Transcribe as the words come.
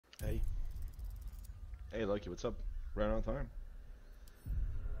Hey, Lucky, what's up? Right on time.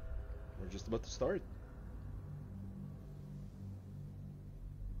 We're just about to start.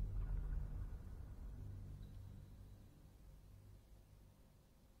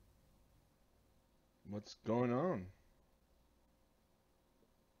 What's going on?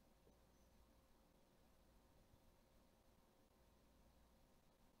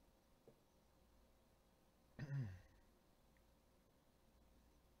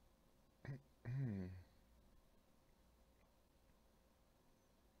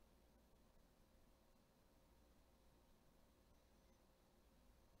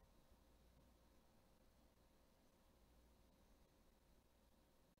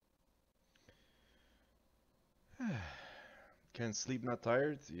 Can't sleep, not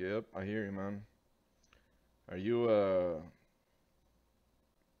tired? Yep, I hear you, man. Are you,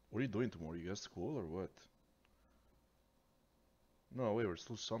 what are you doing tomorrow? You guys school or what? No, wait, we're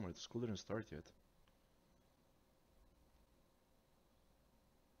still summer. The school didn't start yet.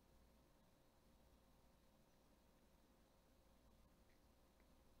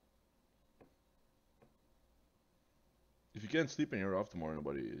 If you can't sleep and you're off tomorrow,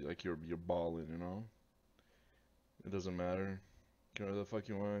 nobody, like, you're balling, you know? It doesn't matter. You can do whatever the fuck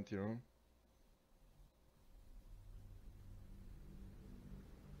you want, you know?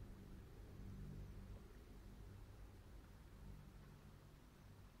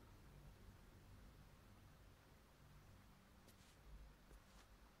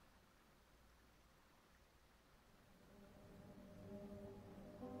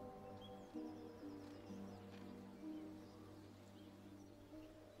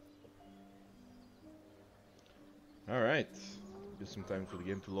 Alright. Give some time for the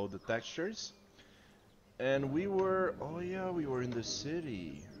game to load the textures. And we were, oh yeah, we were in the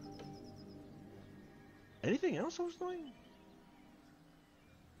city. Anything else I was doing?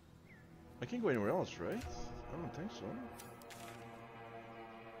 I can't go anywhere else, right? I don't think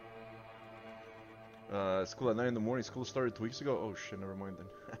so. School at 9 in the morning. School started 2 weeks ago. Oh shit, never mind then.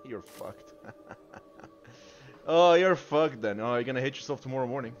 You're fucked. Oh, you're fucked then. Oh, you're gonna hate yourself tomorrow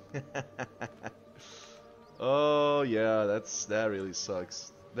morning. Oh yeah, that really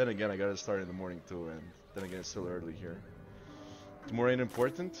sucks. Then again, I gotta start in the morning too, and then again, it's still early here. Tomorrow ain't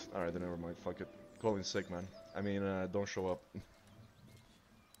important? Alright, then never mind. Fuck it. Call in sick, man. I mean, don't show up.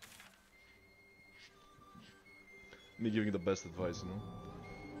 Me giving you the best advice, you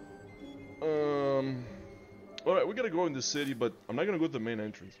know? Alright, we gotta go in the city, but I'm not gonna go to the main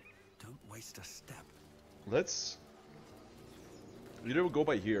entrance. Don't waste a step. Let's either we'll go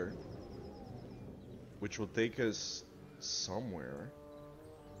by here, which will take us somewhere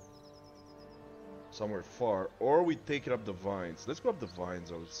far, or we take it up the vines. Let's go up the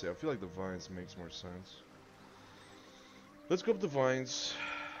vines, I would say. I feel like the vines makes more sense. Let's go up the vines.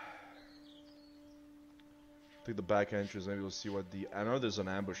 Take the back entrance, maybe we'll see what the... I know there's an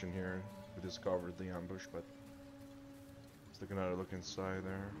ambush in here. We discovered the ambush, but... Let's take another look inside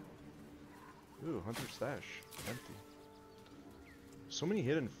there. Ooh, Hunter Stash. Empty. So many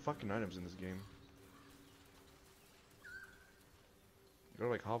hidden fucking items in this game. You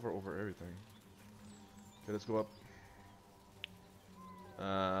gotta like hover over everything. Okay, let's go up.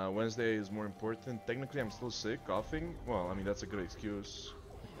 Wednesday is more important. Technically, I'm still sick, coughing. Well, I mean, that's a good excuse.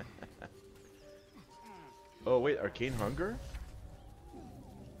 Oh, wait, Arcane Hunger?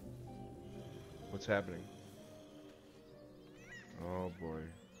 What's happening? Oh, boy.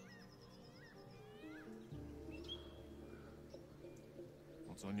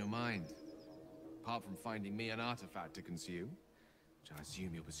 What's on your mind? Apart from finding me an artifact to consume, which I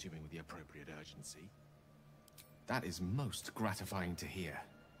assume you're pursuing with the appropriate urgency. That is most gratifying to hear.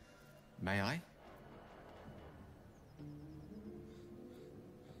 May I?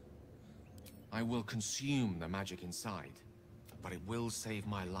 I will consume the magic inside, but it will save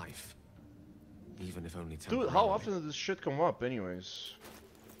my life. Even if only temporarily. Dude, how often does this shit come up, anyways?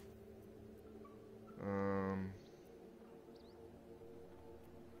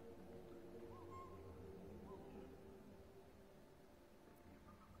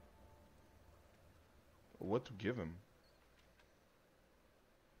 What to give him?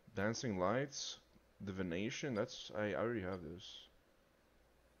 Dancing lights, divination. That's I already have this.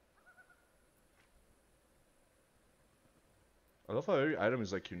 I love how every item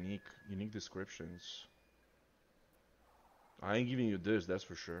is like unique descriptions. I ain't giving you this, that's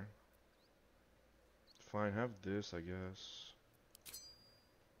for sure. Fine, have this, I guess.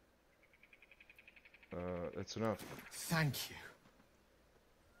 That's enough. Thank you.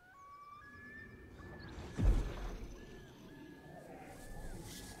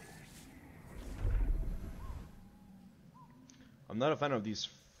 I'm not a fan of these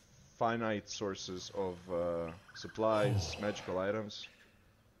finite sources of supplies, magical items.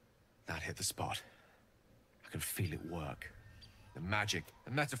 That hit the spot. I can feel it work. The magic, a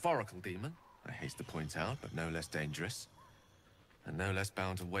metaphorical demon, I haste to point out, but no less dangerous. And no less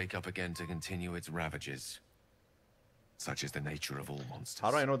bound to wake up again to continue its ravages. Such is the nature of all monsters. How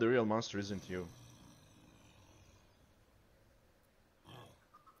do I know the real monster isn't you?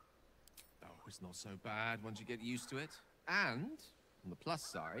 Oh, it's not so bad once you get used to it. And, on the plus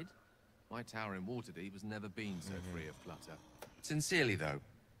side, my tower in Waterdeep has never been so free of clutter. Sincerely, though,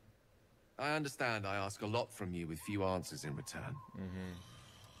 I understand I ask a lot from you with few answers in return.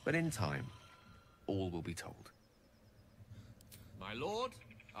 But in time, all will be told. My lord,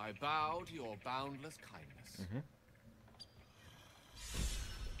 I bow to your boundless kindness.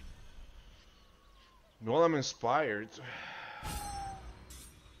 Well, I'm inspired.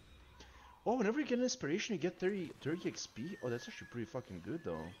 Oh, whenever you get an inspiration, you get 30 XP. Oh, that's actually pretty fucking good,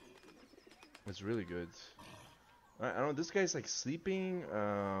 though. That's really good. I don't know, this guy's like sleeping.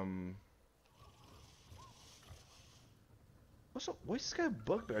 Also, why is this guy a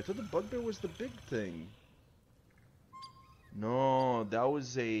bugbear? I thought the bugbear was the big thing. No, that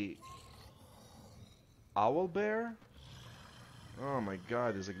was a owl bear? Oh my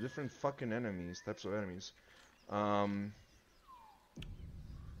god, there's like different fucking enemies, types of enemies.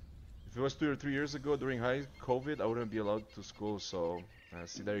 If it was 2 or 3 years ago during high COVID, I wouldn't be allowed to school, so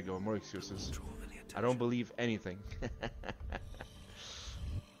see, there you go, more excuses. I don't believe anything.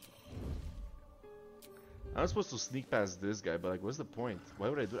 I'm supposed to sneak past this guy, but like, what's the point? Why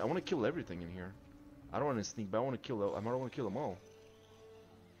would I do it? I want to kill everything in here. I don't want to sneak, but I want to kill. I don't want to kill them all.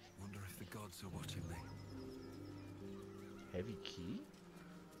 Wonder if the gods are watching me. Heavy key?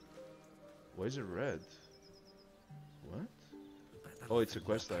 Why is it red? What? Oh, it's a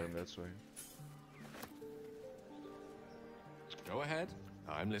quest item. That's why. Go ahead.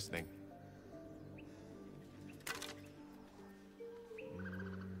 I'm listening.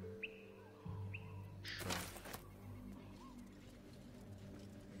 Sure.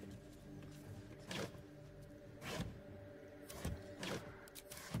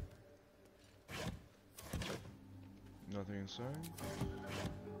 Nothing inside.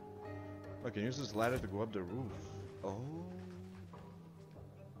 Okay, use this ladder to go up the roof. Oh.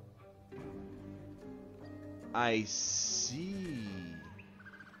 I see.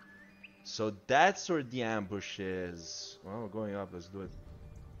 So that's where the ambush is. Well, we're going up. Let's do it.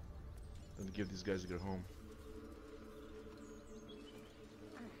 Let's give these guys a good home.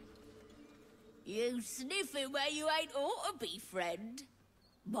 You sniffing where you ain't ought to be, friend.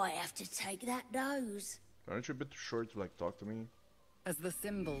 Might have to take that nose. Aren't you a bit too short to like talk to me? As the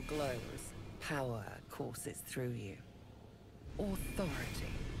symbol glows, power courses through you.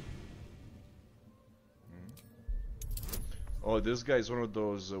 Authority. Oh, this guy's one of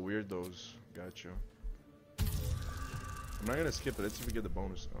those weirdos. Gotcha. I'm not gonna skip it. Let's see if we get the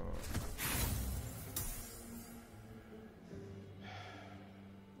bonus.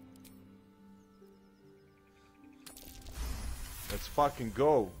 Let's fucking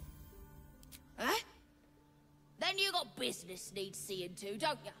go. Huh? Then you got business needs seeing to,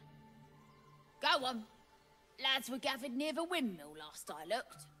 don't ya? Go on. Lads were gathered near the windmill last I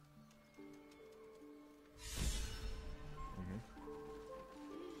looked.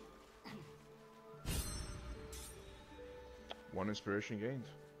 One inspiration gained.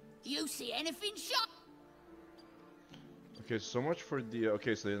 You see anything shot? Okay, so much for the...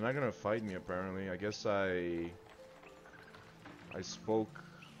 Okay, so they're not gonna fight me apparently. I guess I spoke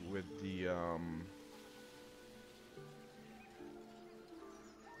with the...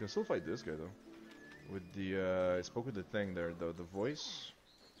 Can still fight this guy though. With the... I spoke with the thing there, the voice.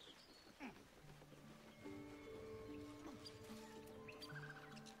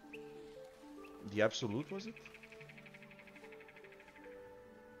 The absolute, was it?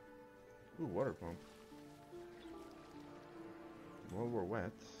 Ooh, water pump. Well, we're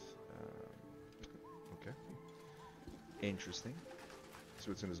wet. Okay. Interesting. See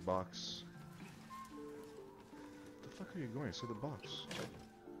what's in this box. What the fuck are you going? I saw the box.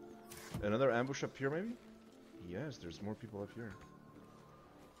 Another ambush up here, maybe? Yes, there's more people up here.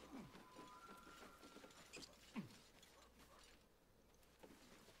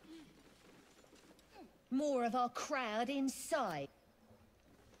 More of our crowd inside.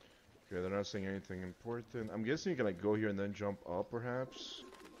 Okay, they're not saying anything important. I'm guessing you can like go here and then jump up, perhaps.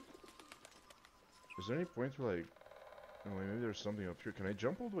 Is there any point to like... Oh, maybe there's something up here. Can I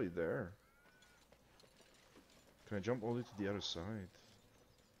jump all the way there? Can I jump all the way to the other side?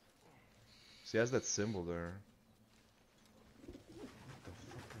 See, it has that symbol there. What the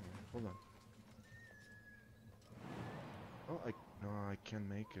fuck? Hold on. Oh, No, I can't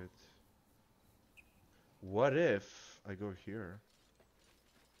make it. What if I go here?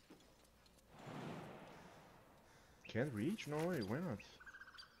 Can't reach? No way, why not?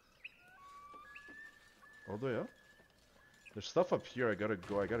 All the way up? There's stuff up here, I gotta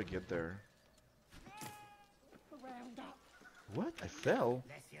go, I gotta get there. What? I fell?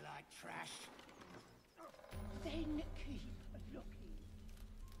 Unless you like trash. Then keep looking.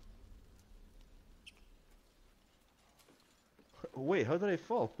 Wait, how did I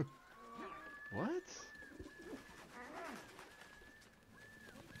fall? What?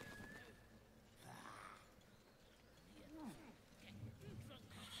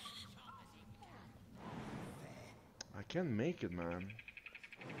 I can't make it, man.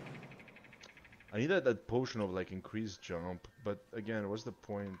 I need that potion of like increased jump, but again, what's the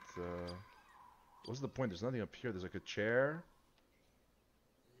point? What's the point? There's nothing up here. There's like a chair,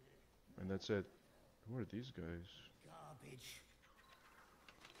 and that's it. Who are these guys? Garbage.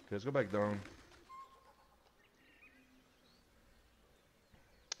 Okay, let's go back down.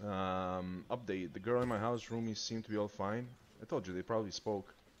 Update. The girl in my house roomies seem to be all fine. I told you, they probably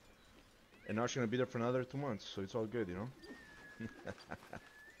spoke. And now she's gonna be there for another 2 months, so it's all good, you know?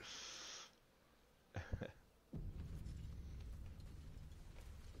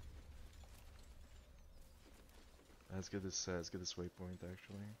 Let's get this waypoint,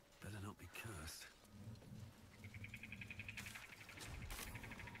 actually. Better not be cursed.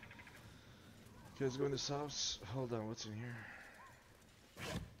 Okay, let's go in this house. Hold on, what's in here?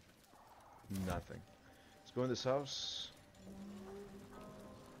 Nothing. Let's go in this house.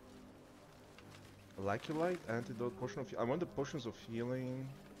 Laculite, antidote, potion of... I want the potions of healing.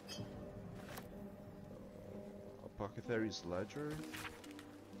 Apothecary's ledger.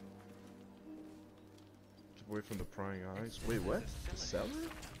 Keep away from the prying eyes. Wait, what? The cellar?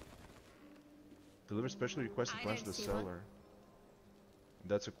 Deliver specially requested plans to the cellar.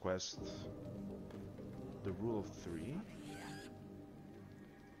 That's a quest. The rule of 3?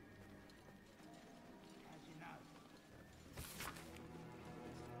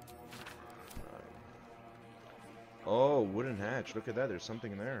 Oh, wooden hatch. Look at that. There's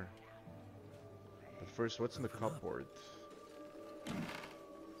something in there. But first, what's in the cupboard?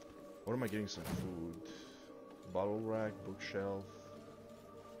 What am I getting? Some food. Bottle rack, bookshelf.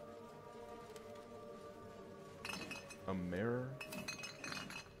 A mirror.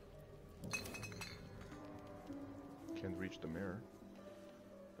 Can't reach the mirror.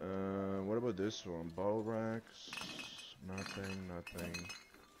 What about this one? Bottle racks. Nothing, nothing.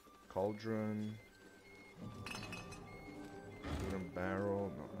 Cauldron. Wooden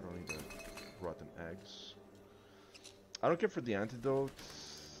barrel. No, I don't need that. Rotten eggs. I don't care for the antidote.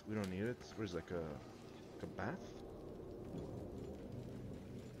 We don't need it. Where's like a bath?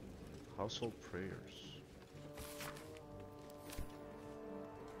 Household prayers.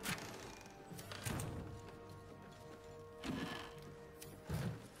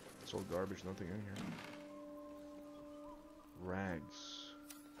 It's all garbage, nothing in here. Rags.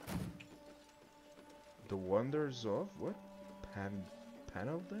 The wonders of what?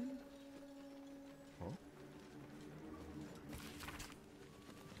 Panelden? Huh?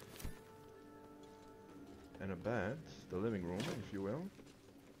 And a bed, the living room, if you will.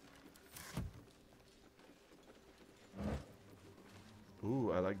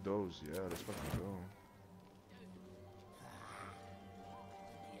 Ooh, I like those. Yeah, let's fucking go.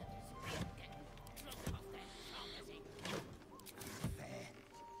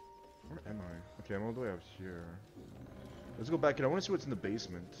 Where am I? Okay, I'm all the way up here. Let's go back in. I want to see what's in the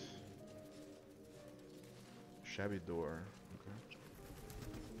basement. Shabby door. Okay.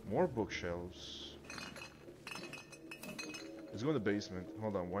 More bookshelves. Let's go in the basement.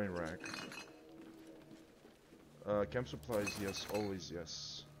 Hold on, wine rack. Camp supplies, yes. Always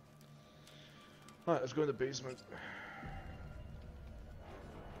yes. Alright, let's go in the basement.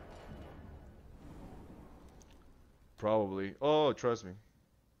 Probably. Oh, trust me.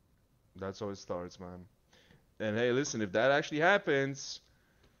 That's how it starts, man. And hey, listen, if that actually happens,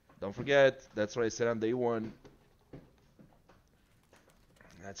 don't forget, that's what I said on day 1.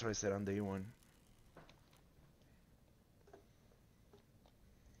 That's what I said on day 1.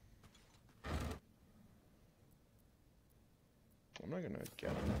 I'm not gonna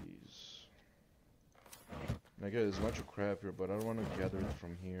gather these. And I get there's a bunch of crap here, but I don't want to gather it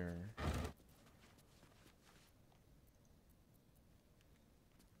from here.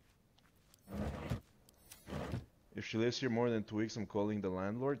 If she lives here more than 2 weeks, I'm calling the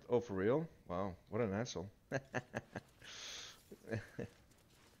landlord. Oh, for real? Wow, what an asshole.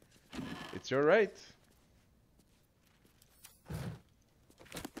 It's your right.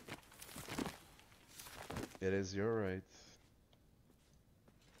 It is your right.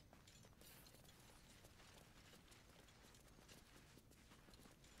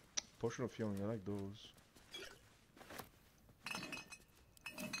 Potion of healing, I like those.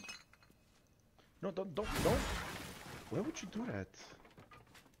 No, don't. Why would you do that?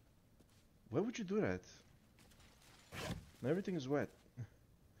 Why would you do that? Now everything is wet.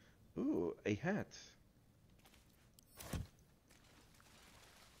 Ooh, a hat.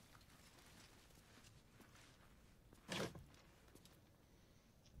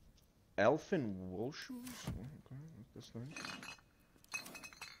 Elfin wool shoes? Oh, okay, that's nice.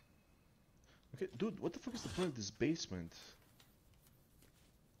 Okay, dude, what the fuck is the point of this basement?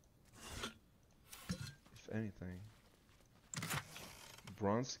 If anything.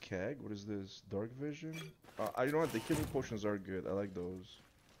 Bronze keg? What is this? Dark vision? You know what? The healing potions are good. I like those.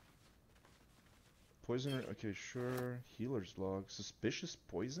 Poisoner? Okay, sure. Healer's log. Suspicious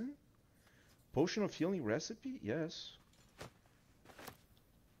poison? Potion of healing recipe? Yes.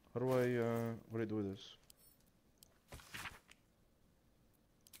 How do I, what do I do with this?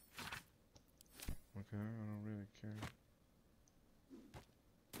 Okay, I don't really care.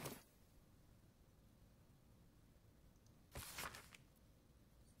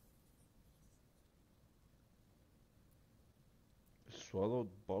 Swallowed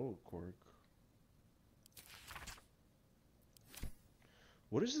bottle cork.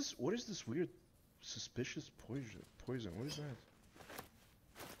 What is this? What is this weird, suspicious poison? What is that?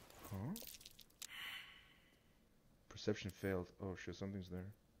 Huh? Perception failed. Oh shit, something's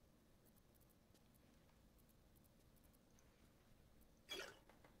there.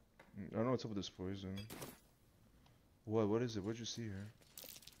 I don't know what's up with this poison. What? What is it? What'd you see here?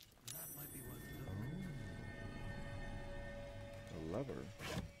 That might be worth knowing. A lever.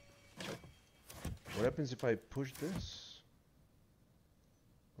 What happens if I push this?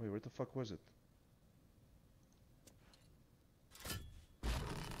 Wait, where the fuck was it?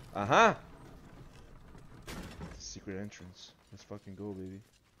 Aha! Secret entrance. Let's fucking go, baby.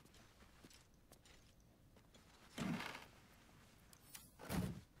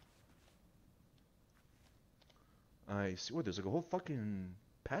 I see. What? There's like a whole fucking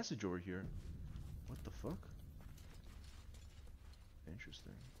passage over here. What the fuck?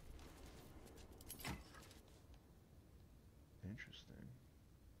 Interesting. Interesting.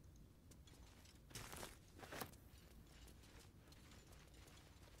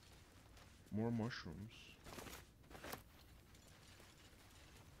 More mushrooms.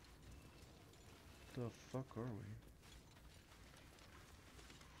 The fuck are we?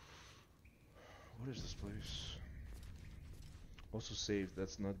 What is this place? Also saved,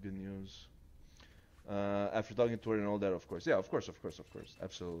 that's not good news. After talking to her and all that, of course. Yeah, of course,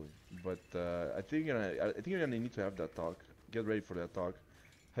 absolutely. But I think you're gonna need to have that talk. Get ready for that talk.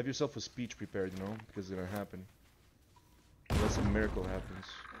 Have yourself a speech prepared, you know, because it's gonna happen. Unless a miracle happens.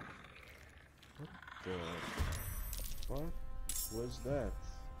 What the fuck was that?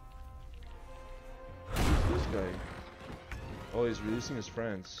 Who's this guy? Oh, he's releasing his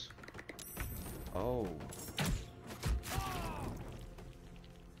friends. Oh.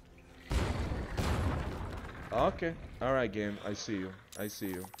 Okay. Alright, game. I see you. I see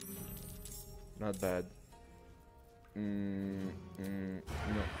you. Not bad. No.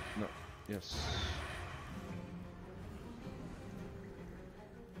 No. Yes.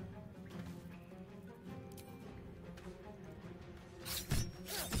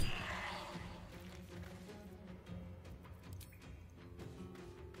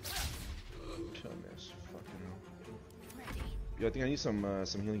 Yeah, I think I need some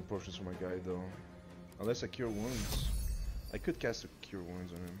healing potions for my guy though. Unless I cure wounds. I could cast a cure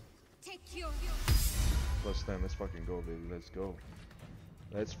wounds on him. Take your Plus 10, let's fucking go, baby. Let's go.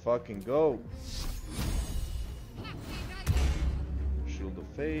 Let's fucking go. Shield of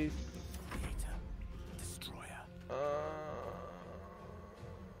Faith.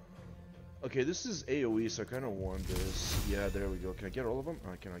 Okay, this is AoE, so I kind of want this. Yeah, there we go. Can I get all of them?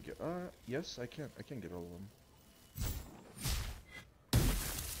 Can I get? Yes, I can. I can get all of them.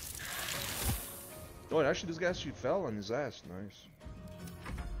 Oh, and actually, this guy actually fell on his ass. Nice.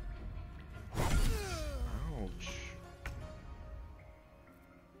 Ouch.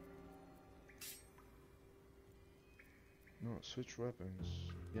 No, switch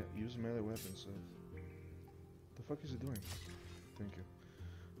weapons. Yeah, use melee weapons. The fuck is he doing? Thank you.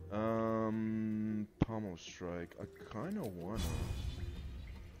 Pommel strike. I kind of wanna.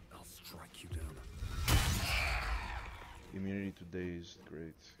 I'll strike you down. Immunity to dazed.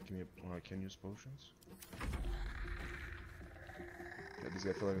 Great. Give me a. I can use potions. Yeah, this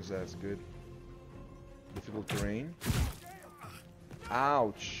guy fell on his ass. Good. Difficult terrain.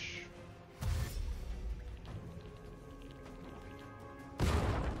 Ouch.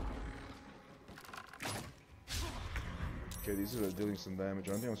 Okay, these are dealing some damage.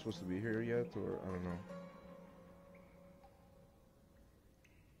 I don't think I'm supposed to be here yet, or I don't know.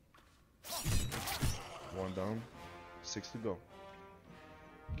 One down, 6 to go.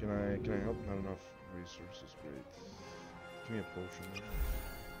 Can I help? Not enough resources. Great. Give me a potion.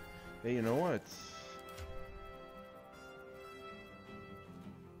 Hey, you know what?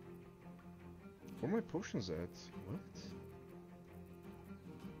 Where are my potions at? What?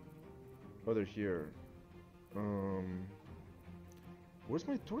 Oh, they're here. Where's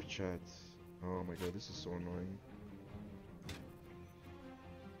my torch at? Oh my god, this is so annoying.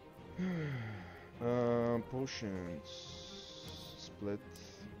 Potions. Split.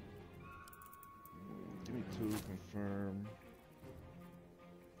 Give me 2, confirm.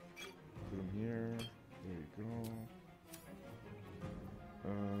 Put them here. There you go.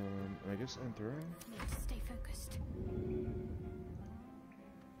 I guess enter. Stay focused.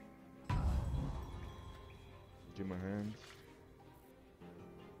 Give my hand.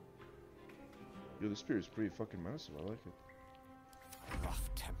 Yo, the spear is pretty fucking massive. I like it. A rough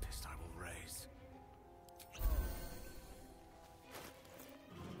tempest I will raise.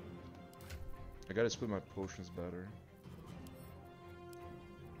 I gotta split my potions better.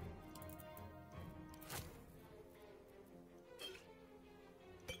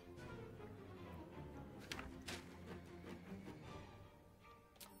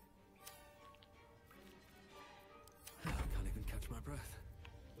 I can't even catch my breath.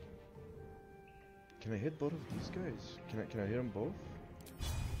 Can I hit both of these guys? Can I hit them both?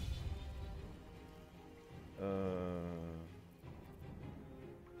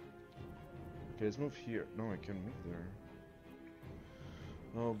 Okay, let's move here. No, I can't move there.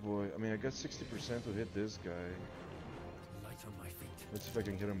 Oh boy, I mean I got 60% to hit this guy. Light on my feet. Let's see if I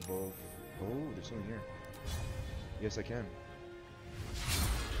can get them both. Oh, there's something here. Yes, I can.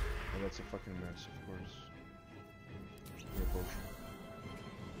 Oh, that's a fucking mess, of course. Give me a potion.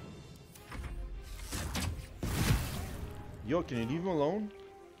 Yo, can you leave him alone?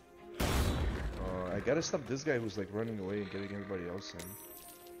 I gotta stop this guy who's like running away and getting everybody else in.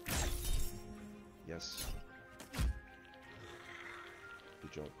 Yes.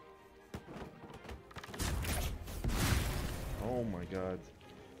 Good job. Oh my god.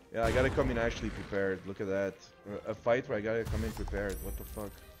 Yeah, I gotta come in actually prepared. Look at that. A fight where I gotta come in prepared. What the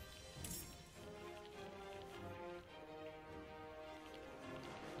fuck?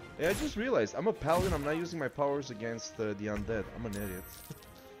 Yeah, I just realized I'm a paladin. I'm not using my powers against the undead. I'm an idiot.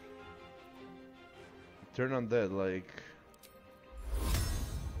 Turn undead, like...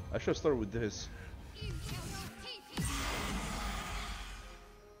 I should start with this.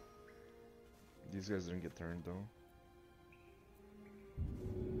 These guys didn't get turned though.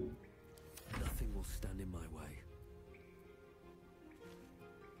 Nothing will stand in my way.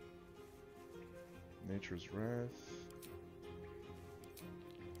 Nature's Wrath.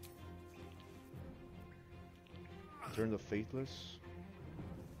 Turn the Faithless.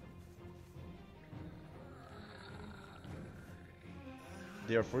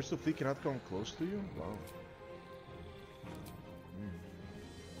 They are forced to flee, cannot come close to you? Wow.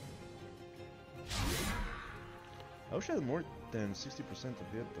 I wish I had more than 60%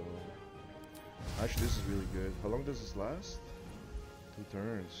 of hit though. Actually, this is really good. How long does this last? 2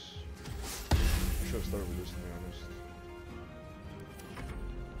 turns. I should have started with this, to be honest.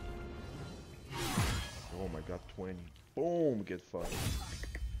 Oh my god, 20. Boom, get fucked.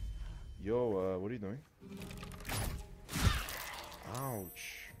 Yo, what are you doing?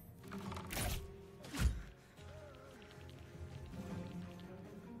 Ouch.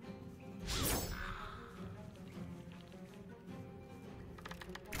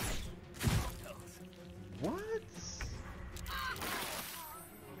 What?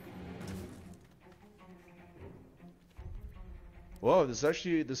 Whoa, this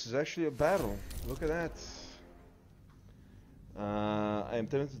is actually a battle. Look at that. I am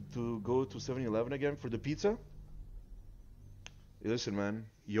tempted to go to 7-Eleven again for the pizza. Hey, listen, man,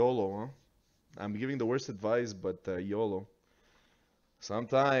 YOLO, huh? I'm giving the worst advice, but YOLO.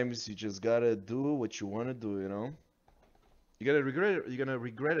 Sometimes you just gotta do what you wanna do, you know. You're gonna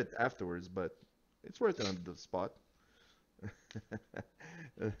regret it afterwards, but it's worth it on the spot.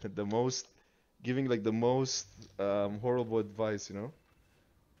 Giving like the most horrible advice, you know.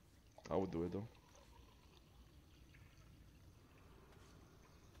 I would do it though.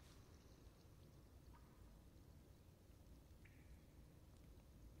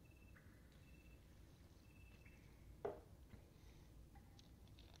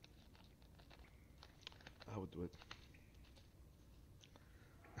 I would do it.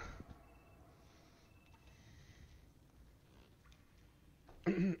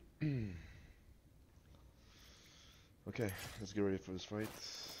 Okay, let's get ready for this fight.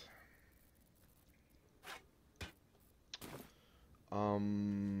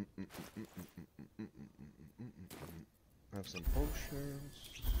 Have some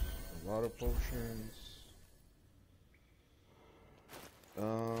potions, a lot of potions.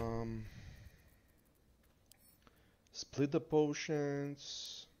 Split the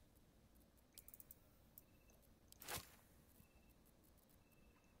potions.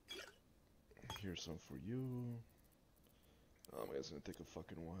 Here's some for you. Oh my god, it's gonna take a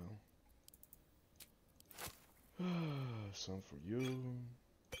fucking while. Some for you.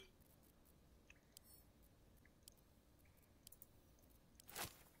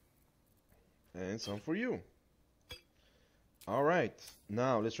 And some for you. Alright,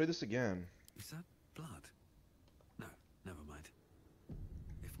 now let's try this again. Is that blood? No, never mind.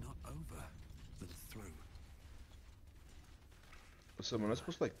 If not over, then through. So am I not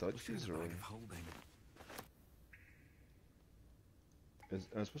supposed to like touch these or? Bag of holding. Am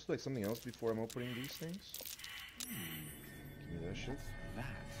I supposed to like something else before I'm opening these things? Give me that shit. That.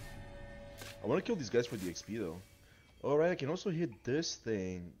 I want to kill these guys for the XP though. Alright, I can also hit this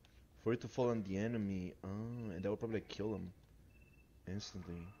thing for it to fall on the enemy. Oh, and that would probably like, kill him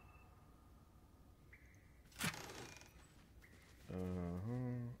instantly.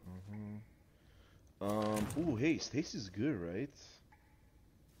 Ooh, haste. Haste is good, right?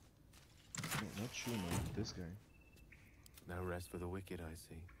 No, not you, man. This guy. No rest for the wicked, I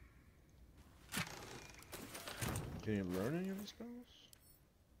see. Can you learn any of the spells?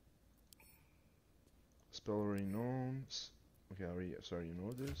 Spell already known. Okay, I already. Sorry, you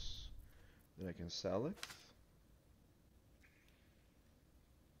know this. Then I can sell it.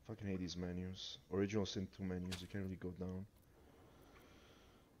 Fucking hate these menus. Original Sin 2 menus. You can't really go down.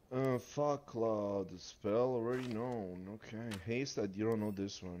 Fuck Cloud. Spell already known. Okay. Haste. You don't know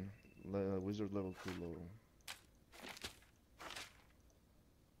this one. Wizard level too low.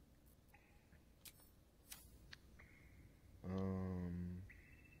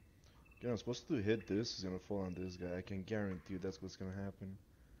 Yeah, I'm supposed to hit this, it's gonna fall on this guy. I can guarantee you that's what's gonna happen.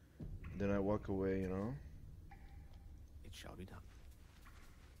 Then I walk away, you know? It shall be done.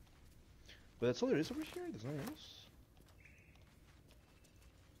 But that's all there is over here? There's nothing else?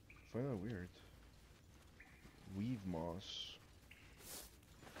 I find that weird. Weave moss.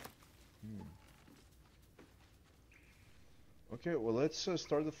 Okay, well let's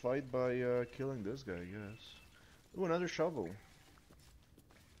start the fight by killing this guy, I guess. Ooh, another shovel.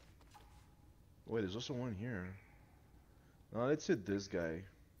 Wait, there's also one here. No, let's hit this guy.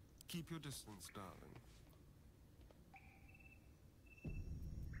 Keep your distance, darling.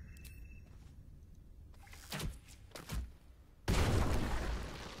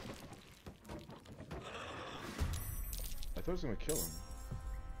 I thought I was gonna kill him.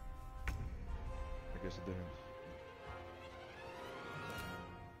 I guess it didn't.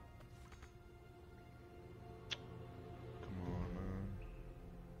 Come on, man.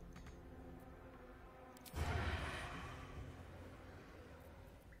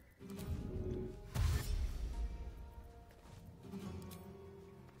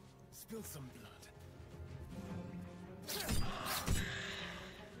 Spill some blood.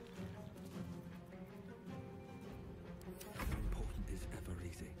 How important is ever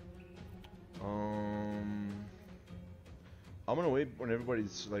easy? I'm gonna wait when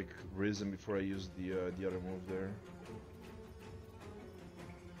everybody's like risen before I use the other move there.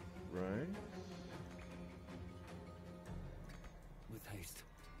 Right? With haste.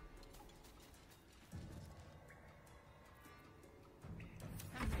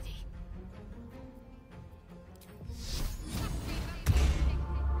 I'm ready.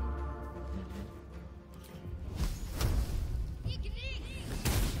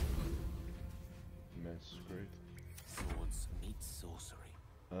 Mess, great. Swords meet sorcery.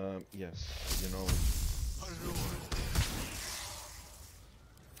 Yes, you know.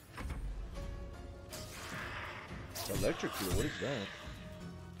 Electrocute, what is that?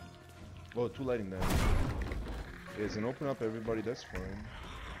 Oh, two lighting damage. Yeah, it's gonna open up everybody, that's fine.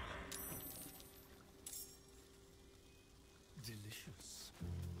 Delicious.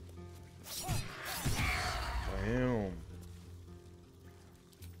 Damn.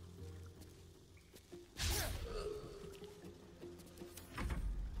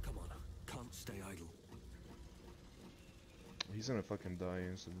 Come on, can't stay idle. He's gonna fucking die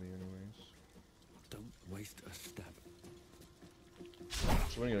instantly anyways. Don't waste a step.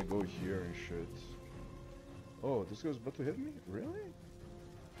 So I'm gonna go here and shit. Oh, this guy's about to hit me? Really?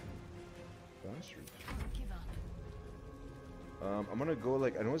 Bastard. Give up. I'm gonna go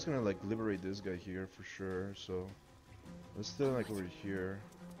like, I know it's gonna like liberate this guy here for sure, so let's still like over here.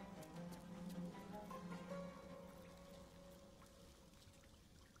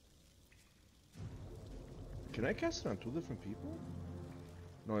 Can I cast it on 2 different people?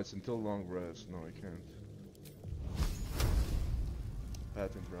 No, it's until long rest. No, I can't.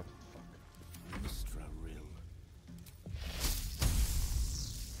 Path interrupted. Fuck. Mistra Rill.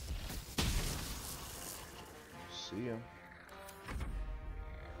 See ya.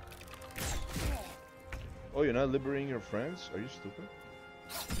 Oh, you're not liberating your friends? Are you stupid?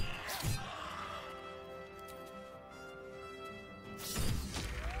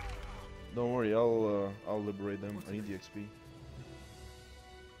 Don't worry, I'll liberate them. I need the XP.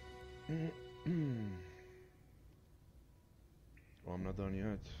 Oh, I'm not done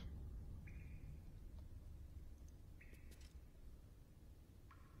yet.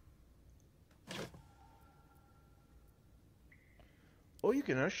 Oh, you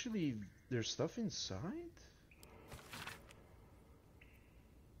can actually... There's stuff inside?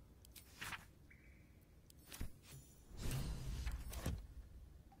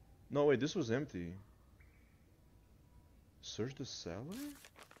 No, wait, this was empty. Search the cellar?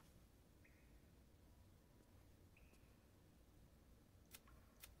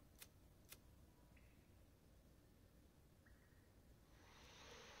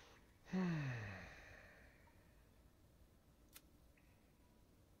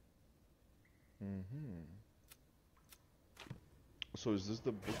 So is this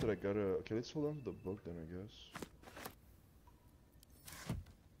the book that I gotta... Okay, let's hold on to the book then, I guess.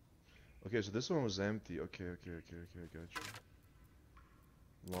 Okay, so this one was empty. Okay, I got you.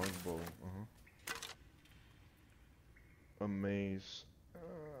 Longbow, A maze.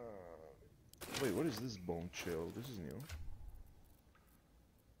 Wait, what is this bone chill? This is new.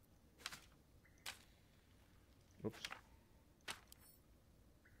 Oops.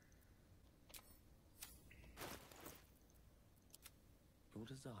 Your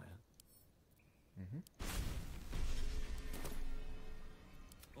desire.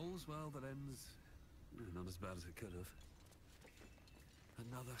 All's well that ends not as bad as it could have.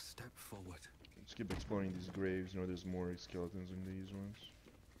 Another step forward. Let's keep exploring these graves. You know, there's more skeletons in these ones.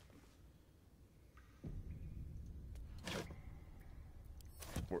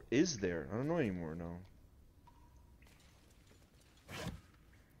 Or is there? I don't know anymore now.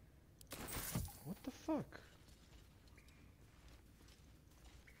 What the fuck?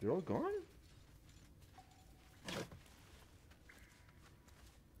 They're all gone?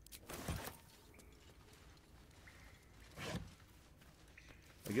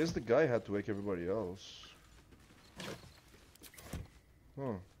 I guess the guy had to wake everybody else.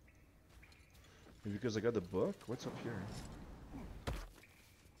 Huh. Maybe because I got the book? What's up here?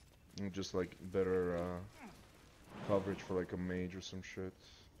 Just like better coverage for like a mage or some shit.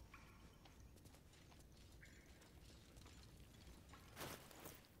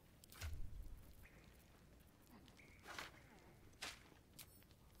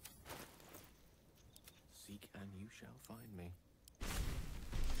 Seek and you shall find me.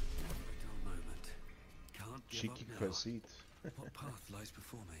 Dull moment. Can't give Cheeky up now. conceit. What path lies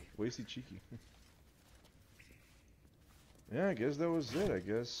before me? Way is he cheeky? Yeah, I guess that was it. I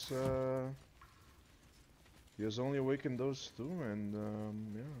guess he has only awakened those 2, and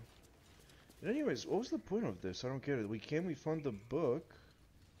yeah. Anyways, what was the point of this? I don't get it. We found the book,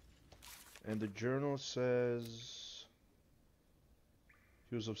 and the journal says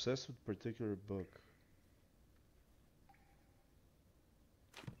he was obsessed with a particular book.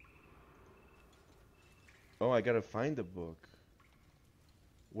 Oh, I gotta find the book.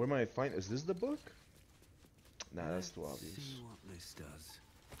 Where am I find? Is this the book? Nah, that's too obvious. See what this does.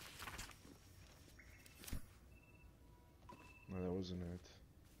 No, that wasn't it.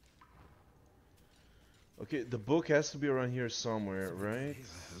 Okay, the book has to be around here somewhere, right?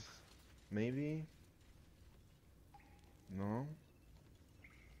 Maybe? No?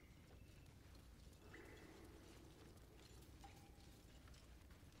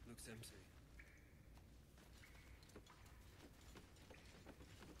 Looks empty.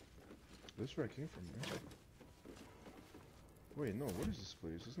 This is where I came from, right? Wait, no, what is this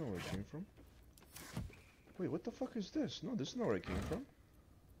place? This is not where I came from. Wait, what the fuck is this? No, this is not where I came from.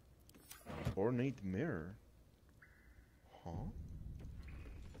 Ornate mirror. Huh?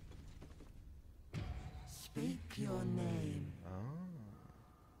 Speak your name. Ah.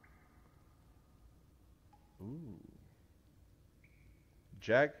 Ooh.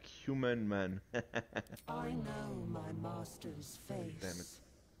 Jack Human Man. I know my master's face. Damn it.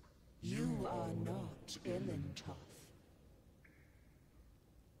 You are not Illintoth.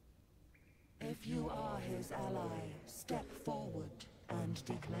 If you are his ally, step forward and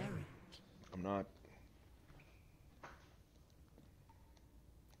declare it. I'm not.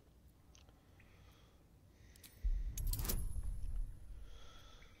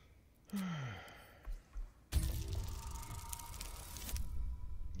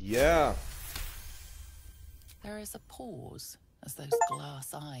 Yeah. There is a pause as those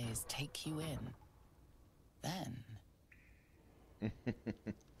glass eyes take you in. Then...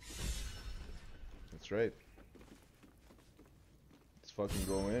 That's right. Let's fucking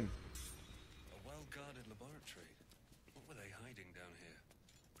go in. A well-guarded laboratory. What were they hiding down here?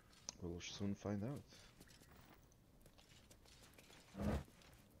 We'll soon find out.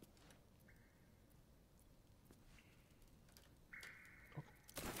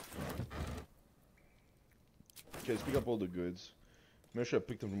 Okay, let's pick up all the goods. Maybe I should have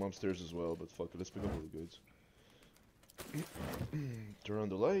picked them from upstairs as well, but fuck it, let's pick up all the goods. Turn on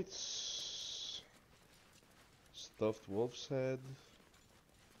the lights. Stuffed wolf's head.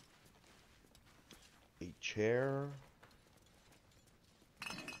 A chair.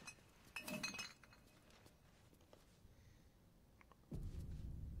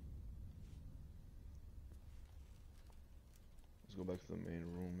 Let's go back to the main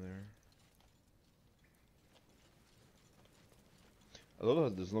room there. I love how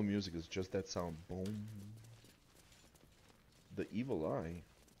there's no music, it's just that sound. Boom. The evil eye.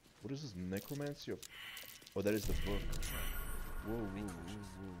 What is this? Necromancy of... Oh, that is the book. Whoa, whoa, whoa, whoa,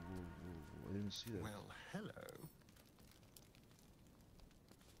 whoa, whoa. I didn't see that. Well, hello.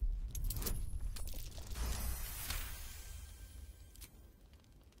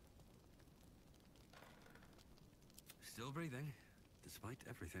 Still breathing, despite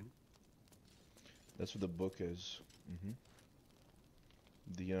everything. That's what the book is.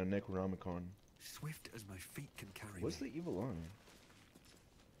 The Necronomicon. Swift as my feet can carry What's me. the evil eye?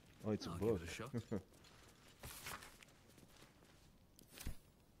 Oh, it's a I'll book. give it a shot.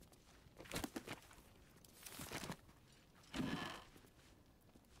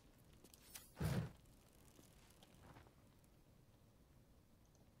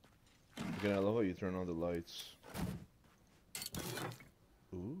 Again, I love how you turn on the lights.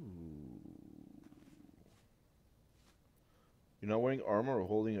 Ooh. You're not wearing armor or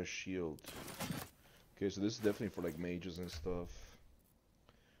holding a shield. Okay, so this is definitely for like mages and stuff.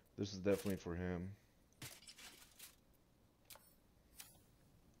 This is definitely for him.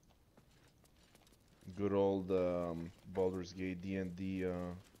 Good old Baldur's Gate D&D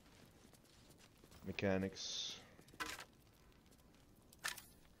mechanics.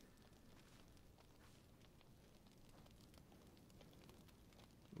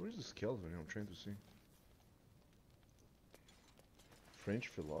 Where's the skeleton? I'm trying to see. French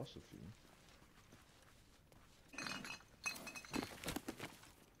philosophy.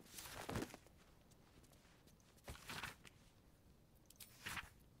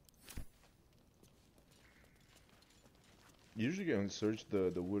 Usually you can search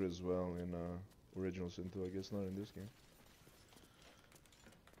the wood as well in original Sin 2, I guess not in this game.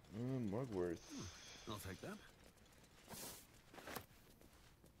 Mugworth. I'll take that.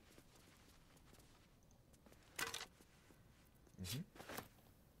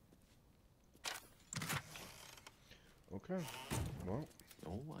 Okay, well,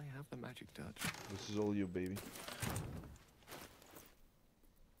 Oh, I have the magic touch. this is all you, baby.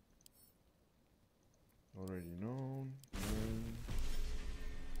 Already known.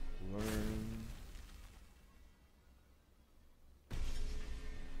 Learn.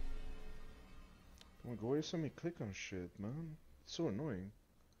 Come on, go away, let me click on shit, man. It's so annoying.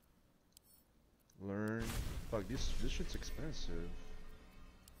 Learn. Fuck, this shit's expensive.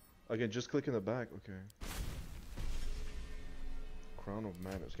 Again, just click in the back. Okay. Crown of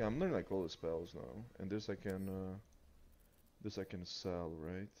Madness. Okay, I'm learning like all the spells now, and this I can sell,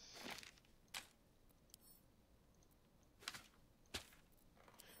 right?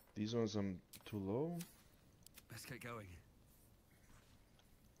 These ones I'm too low. Let's get going.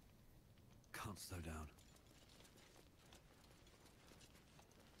 Can't slow down.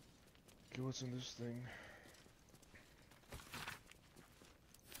 Okay, what's in this thing?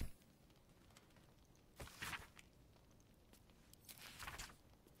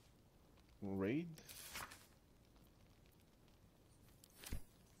 Raid?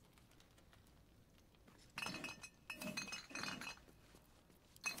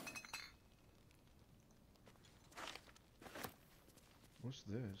 What's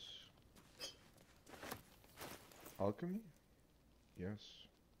this? Alchemy? Yes.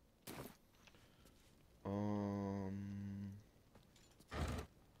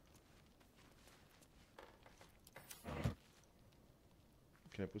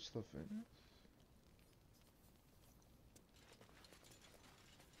 Can I put stuff in it?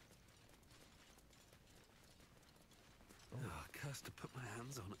 Oh, cursed to put my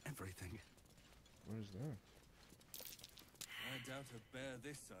hands on everything. What is that? I doubt a bear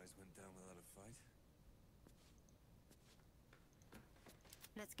this size went down without a fight.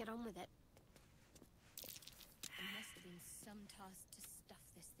 Let's get on with it. There must have been some task to stuff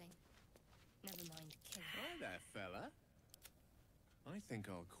this thing. Never mind, kill it. Hi there, fella. I think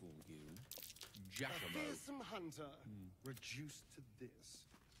I'll call you A Giacomo. fearsome hunter, reduced to this.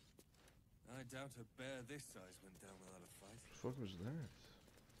 I doubt a bear this size went down without a fight. The fuck was that?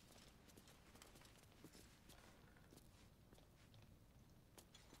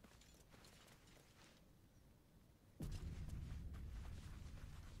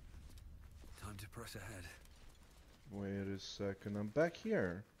 Time to press ahead. Wait a second, I'm back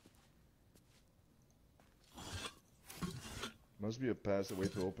here. Must be a passive way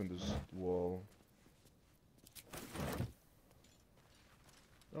to open this wall.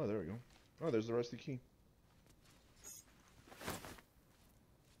 Oh, there we go. Oh, there's the rusty key.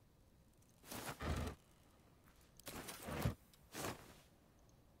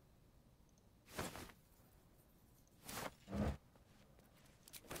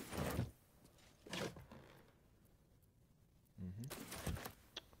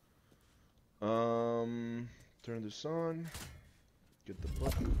 Turn this on. Get the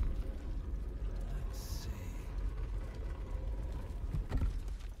book. Let's see.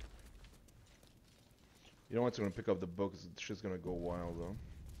 You know what's gonna pick up the book? It's just gonna go wild though.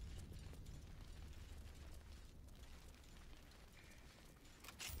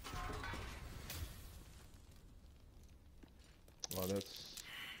 Oh, that's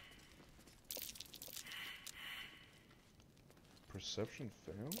perception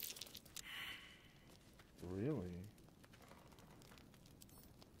failed? Really?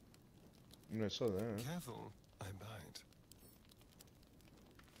 I mean, I saw that. Careful, I bite.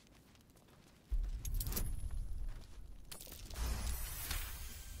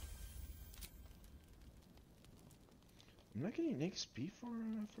 I'm not getting XP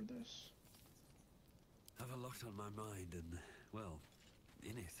for this. Have a lot on my mind and, well,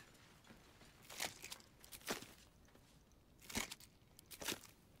 in it.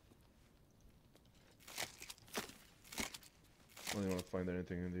 I don't want to find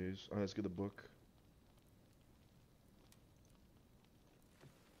anything in these. Oh, let's get the book.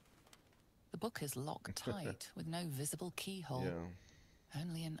 The book is locked tight with no visible keyhole. Yeah.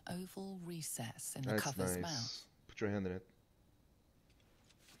 Only an oval recess in the That's cover's nice. mouth. Put your hand in it.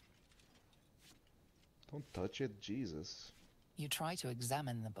 Don't touch it, Jesus. You try to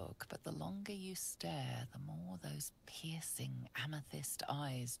examine the book, but the longer you stare, the more those piercing amethyst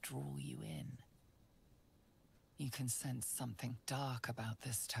eyes draw you in. You can sense something dark about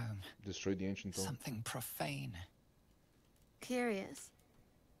this tome. Destroy the ancient tome. Something profane. Curious.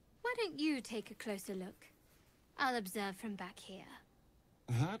 Why don't you take a closer look? I'll observe from back here.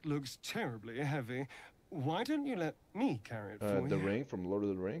 That looks terribly heavy. Why don't you let me carry it for The you? ring from Lord of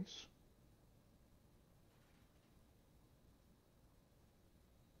the Rings.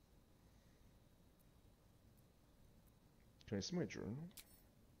 Can I see my journal?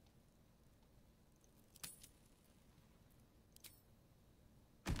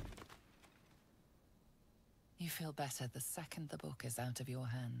 You feel better the second the book is out of your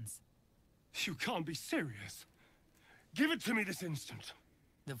hands. You can't be serious. Give it to me this instant.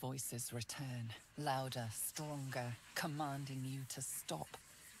 The voices return, louder, stronger, commanding you to stop.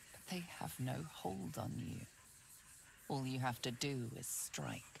 But they have no hold on you. All you have to do is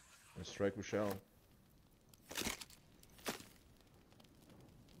strike. And strike we shall.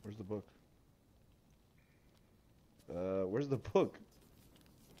 Where's the book? Where's the book?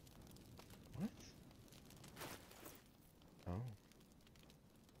 What? Oh.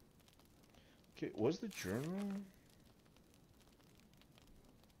 Okay, was the journal?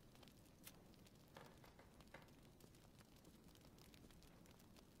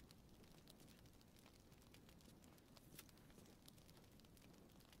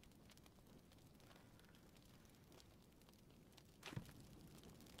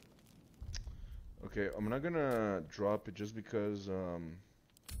 Okay, I'm not gonna drop it just because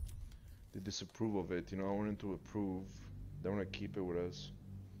they disapprove of it. You know, I wanted to approve. They want to keep it with us.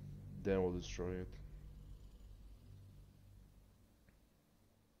 Then we'll destroy it.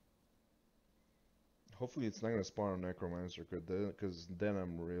 Hopefully it's not gonna spawn a necromancer, cause then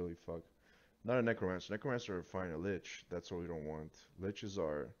I'm really fucked. Not a necromancer. Necromancer are fine. A lich. That's what we don't want. Liches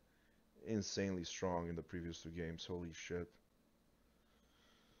are insanely strong in the previous two games. Holy shit.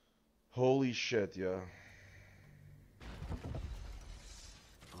 Holy shit, yeah.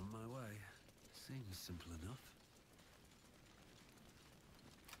 On my way. Seems simple enough.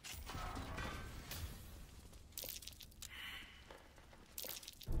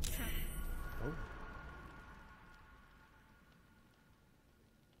 Oh.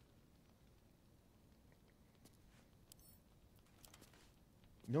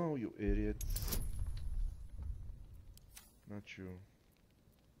 No, you idiot. Not you.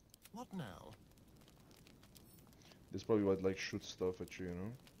 What now? This probably would like shoot stuff at you, you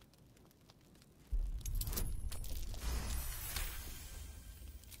know?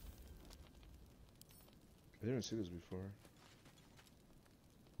 I didn't see this before.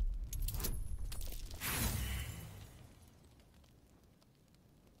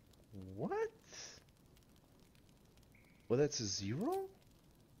 What? Well, that's a 0?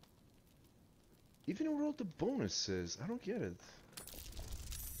 Even rolled the bonuses. I don't get it.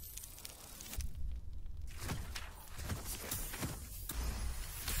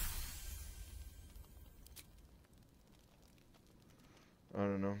 I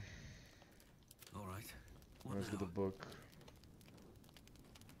don't know. All right. Let's get the book.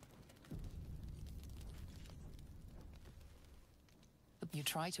 You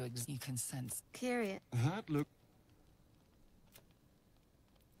try to you can sense. Curious. That look.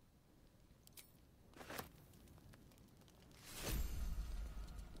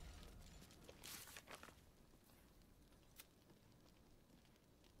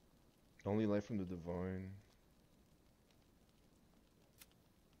 Only life from the divine.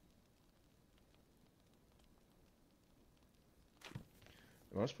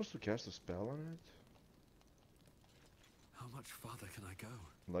 Am I supposed to cast a spell on it? How much farther can I go?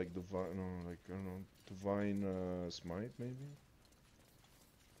 Like divine, no, like, I don't know, divine smite maybe?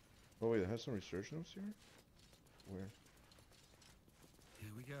 Oh wait, it has some research notes here? Where? Here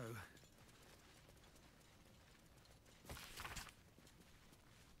we go.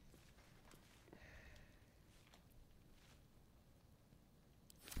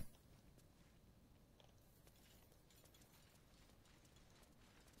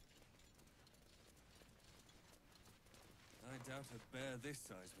 I doubt a bear this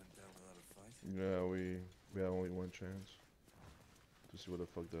size went down without a fight. Yeah, we had only one chance to see what the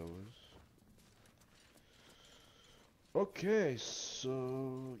fuck that was. Okay,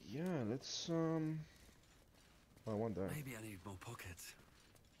 so yeah, let's oh, I want that. Maybe I need more pockets.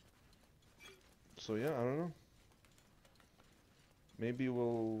 So yeah, I don't know. Maybe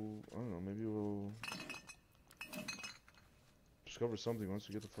we'll, I don't know, maybe we'll discover something once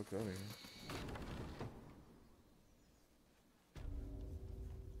we get the fuck out of here.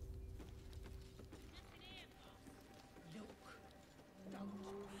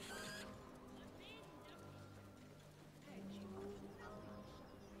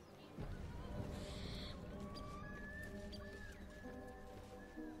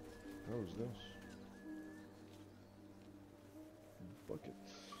 What was this? Bucket.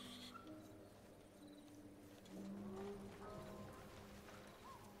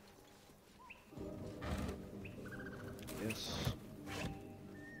 Yes.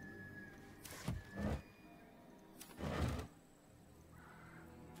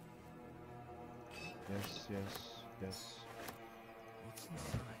 Yes, yes, yes. What's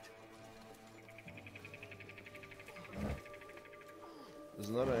inside? There's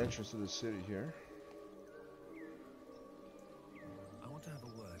another entrance to the city here. I want to have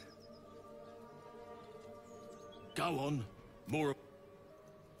a word. Go on. More.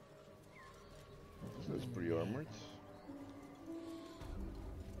 That's pretty armored.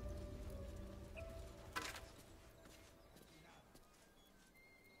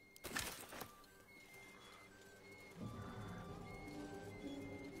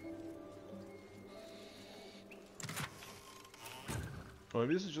 Oh,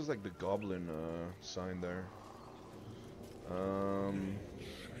 maybe this is just like the goblin sign there.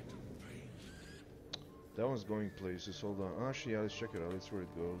 That one's going places. Hold on. Actually, yeah, let's check it out. Let's see where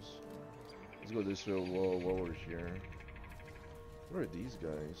it goes. Let's go this way while we're here. What are these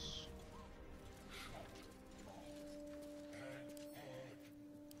guys?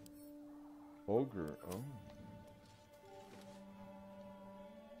 Ogre. Oh.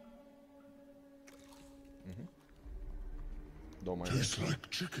 Don't mind. Tastes like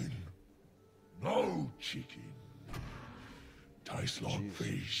chicken. No chicken. Tastes like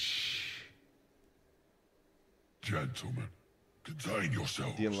fish. Gentlemen, contain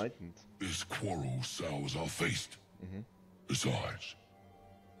yourselves. The Enlightened. This quarrel sours our feast. Besides,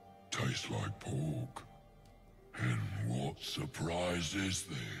 tastes like pork. And what surprise is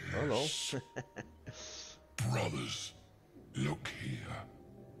this? Hello. Brothers, look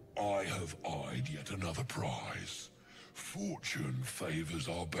here. I have eyed yet another prize. Fortune favors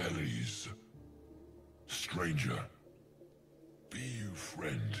our bellies. Stranger, be you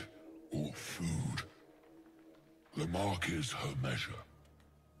friend or food. The mark is her measure.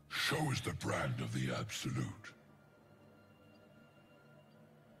 Show us the brand of the absolute.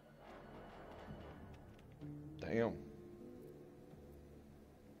 Damn.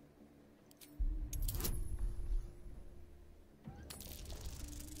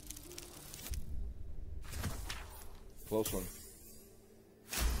 Close one.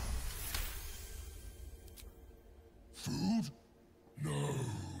 Food? No,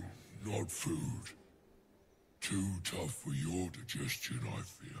 not food. Too tough for your digestion, I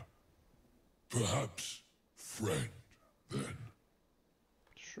fear. Perhaps friend, then.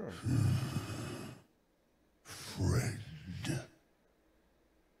 Sure. Friend.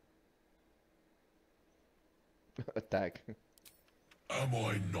 Attack. Am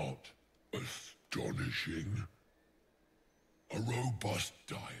I not astonishing? A robust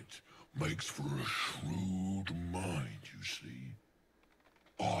diet makes for a shrewd mind, you see.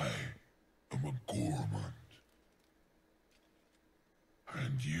 I am a gourmand.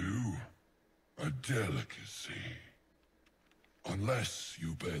 And you, a delicacy. Unless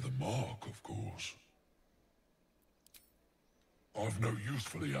you bear the mark, of course. I've no use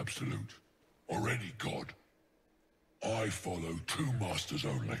for the absolute, or any god. I follow two masters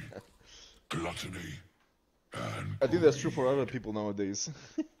only. Gluttony and I think that's true for other people nowadays.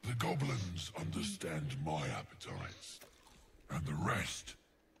 the goblins understand my appetites. And the rest,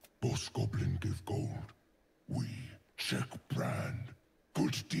 boss goblin give gold. We check brand.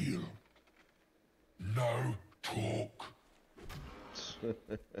 Good deal. No talk.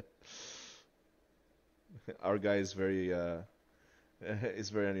 Our guy is very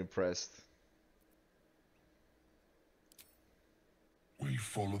unimpressed. We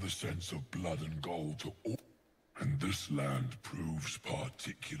follow the sense of blood and gold to all, and this land proves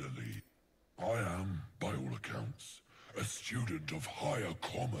particularly. I am, by all accounts, a student of higher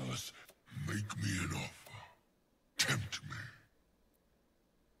commerce. Make me an offer. Tempt me.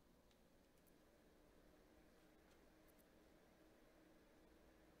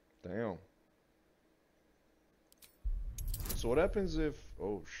 Damn. So what happens if...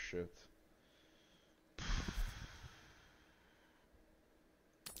 Oh, shit.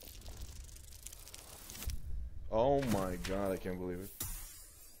 Oh my god, I can't believe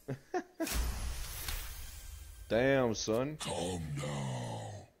it. Damn, son. Calm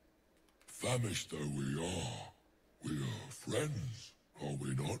now. Famished though we are friends, are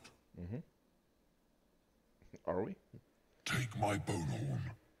we not? Mm-hmm. Are we? Take my bone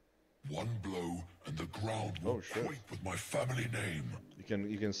horn. One blow and the ground will quake with my family name.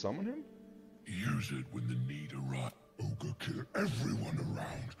 You can summon him? Use it when the need arises. Ogre kill everyone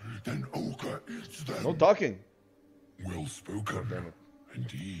around, then Ogre eats them. No talking. Well spoken. Oh, damn it.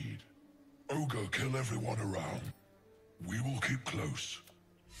 Indeed. Ogre kill everyone around. We will keep close.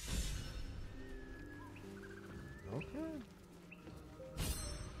 Okay.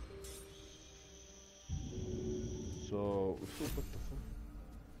 So, what the fuck?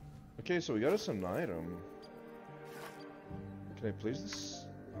 Okay, so we got us an item. Can I place this?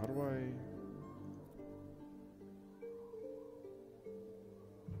 How do I...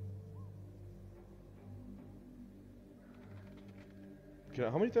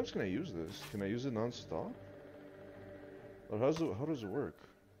 How many times can I use this? Can I use it non-stop? Or how does it work?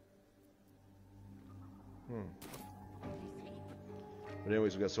 But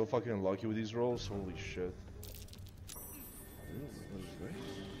anyways, we got so fucking unlucky with these rolls. Holy shit. Ooh, what is this?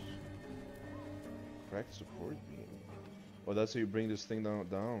 Cracked support beam. Oh, that's how you bring this thing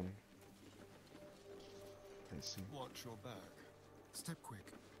down. I see. Watch your back. Step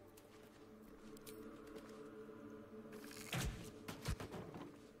quick.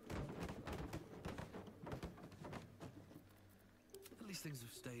 At least things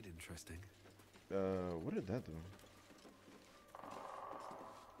have stayed interesting. What did that do?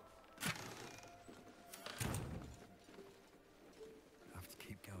 I have to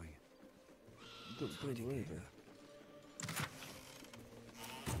keep going. Don't do anything.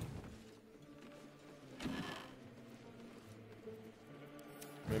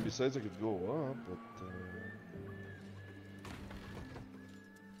 I mean, besides I could go up, but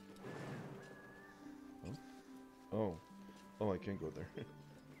oh. Oh, I can't go there.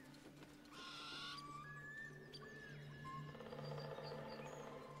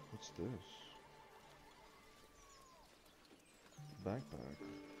 What's this? Backpack.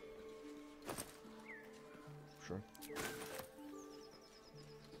 Sure.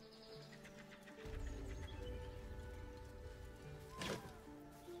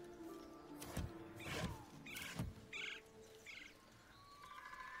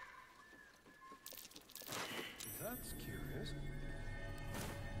 That's curious.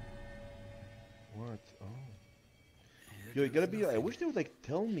 What? Oh. Yo, you gotta be. I wish they would like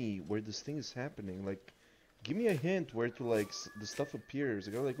tell me where this thing is happening. Like, give me a hint where to like the stuff appears.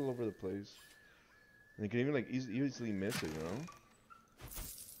 I gotta like all over the place. And you can even like easily miss it, you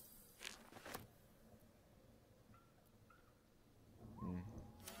know?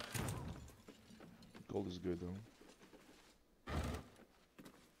 Gold is good though.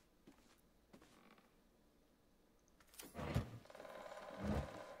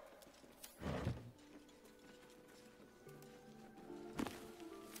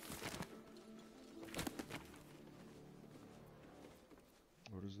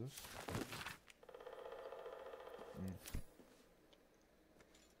 this?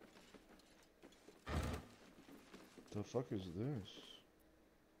 The fuck is this?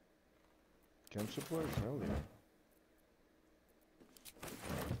 Camp supplies? Hell yeah.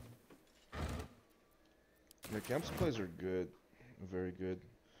 Yeah, camp supplies are good. Very good.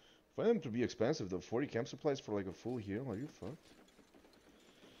 Find them to be expensive though. 40 camp supplies for like a full heal? Are you fucked?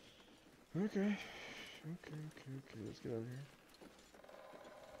 Okay. Okay. Let's get out of here.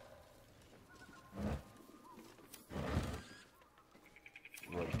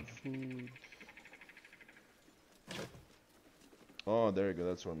 Rotten food. Oh, there you go.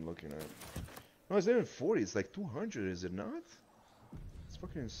 That's what I'm looking at. No, it's not even 40. It's like 200, is it not? It's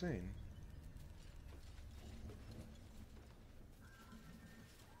fucking insane.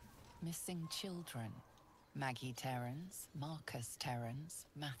 Missing children. Maggie Terrans, Marcus Terrans,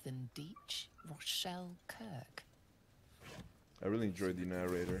 Mathan Deach, Rochelle Kirk. I really enjoyed the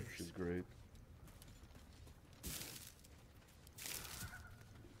narrator. She's great.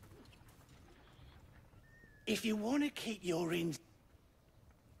 If you want to keep your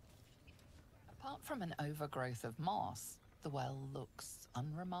Apart from an overgrowth of moss, the well looks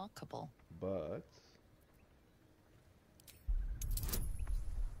unremarkable. But...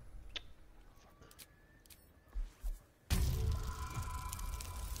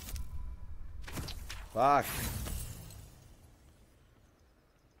 Fuck!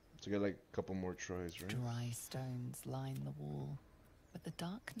 To get like a couple more tries, right? Dry stones line the wall, but the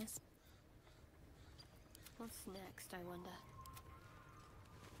darkness... What's next, I wonder?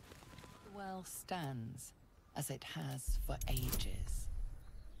 The well stands, as it has for ages.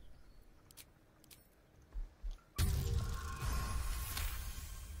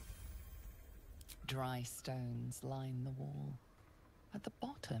 Dry stones line the wall. At the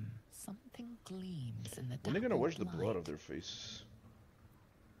bottom, something gleams in the When are they gonna wash the light. blood off their face?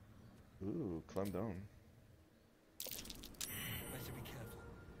 Ooh, climb down. Better be careful.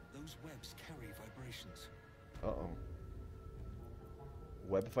 Those webs carry vibrations. Uh-oh.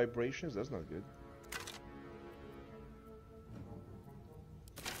 Web vibrations? That's not good.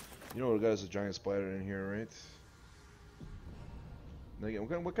 You know, there's a giant spider in here, right? Now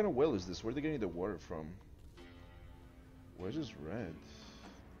again, what kind of well is this? Where are they getting the water from? Where's this red?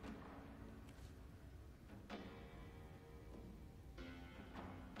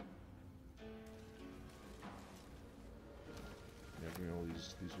 Yeah, give me all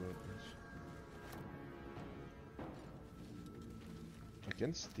these weapons. I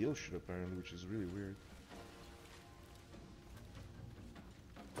can steal shit apparently, which is really weird.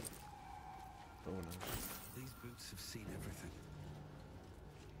 Oh no. These boots have seen everything.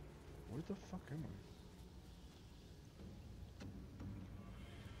 Where the fuck am I?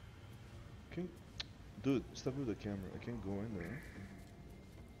 Dude, stop with the camera. I can't go in there.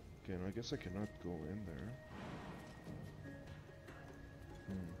 Okay, no, I guess I cannot go in there.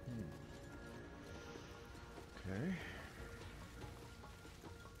 Okay.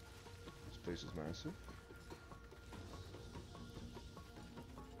 This place is massive.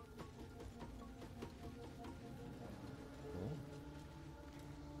 Oh.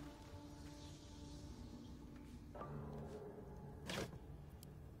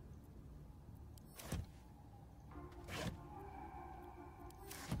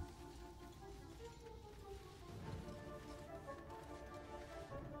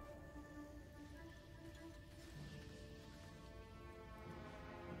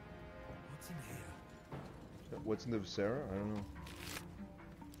 What's in here? What's in the Viscera? I don't know.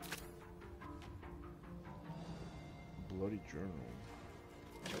 Bloody journal.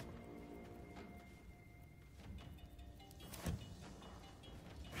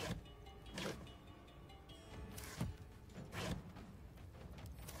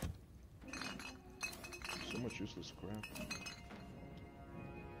 So much useless crap.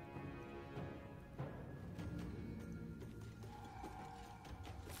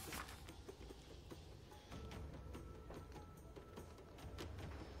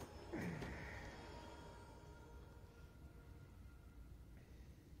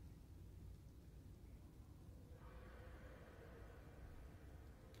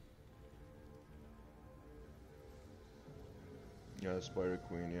 Yeah, Spider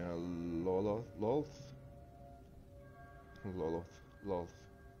Queen, yeah, Lolth? Lolth.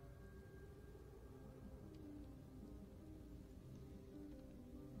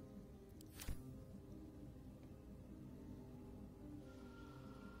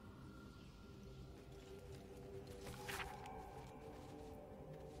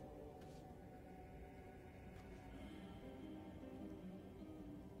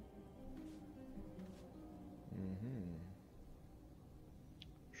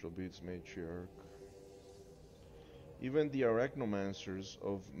 Neutral beats matriarch. Even the arachnomancers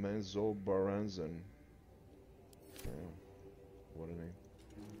of Menzoberranzan. Damn, what a name.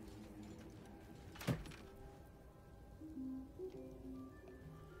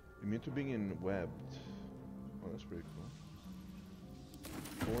 Immune to being webbed. Oh, that's pretty cool.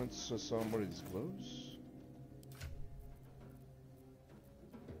 Once somebody's close.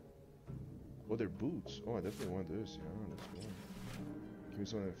 Oh, they're boots. Oh, I definitely want this. Yeah, let's go. Give me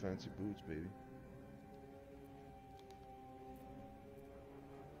some of them fancy boots, baby.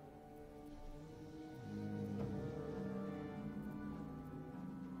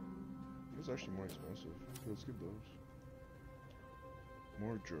 It's actually more expensive. Okay, let's get those.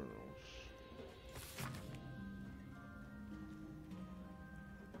 More journals.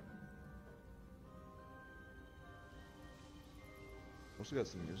 Also got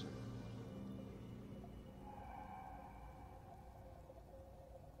some music.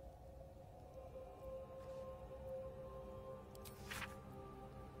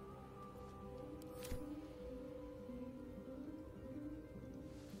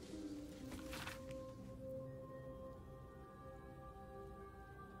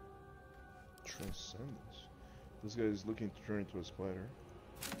 Transcendence. This guy is looking to turn into a spider.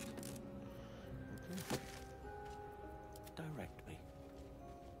 Okay. Direct me.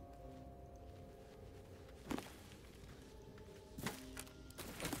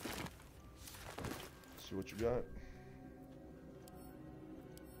 See what you got.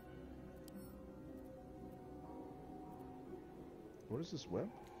 What is this web?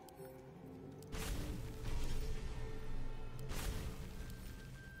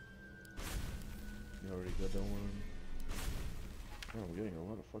 You already got that one. Oh, I'm getting a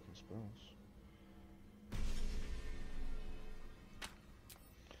lot of fucking spells.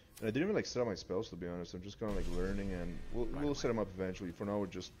 And I didn't even like set up my spells, to be honest. I'm just kind of like learning, and we'll set them up eventually. For now, we're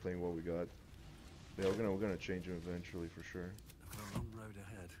just playing what we got. Yeah, we're gonna change them eventually for sure. I've got a long road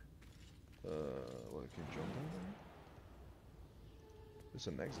ahead. Well, I can jump down there. There's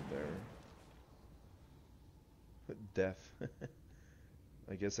an exit there. Death.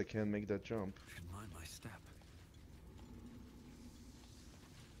 I guess I can't make that jump. Should mind my step.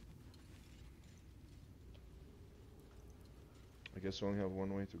 I guess I only have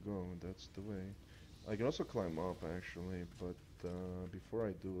one way to go, and that's the way. I can also climb up, actually, but before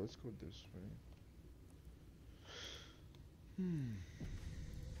I do, let's go this way.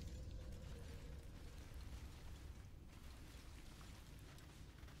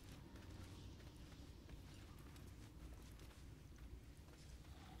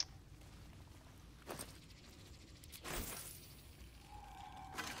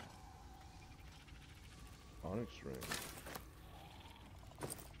 Onyx ring.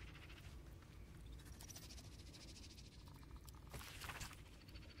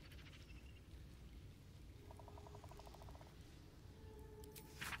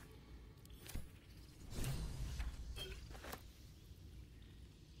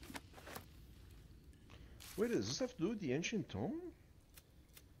 Wait, does this have to do with the ancient tome?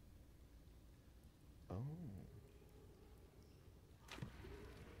 Oh.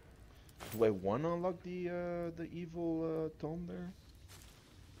 Do I want to unlock the evil tome there?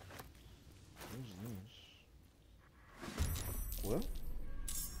 What's this? What?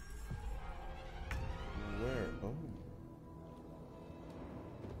 Where? Oh.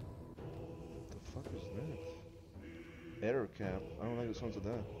 What the fuck is that? Error cap. I don't like the sounds of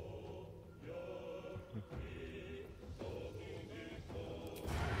that.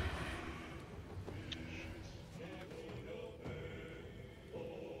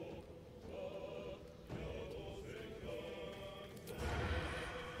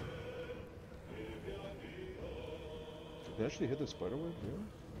 Did I actually hit the spider web? Yeah.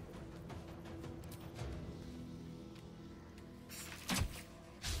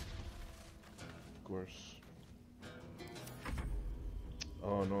 Of course.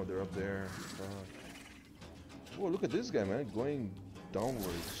 Oh no, they're up there. Fuck. Whoa, look at this guy, man, going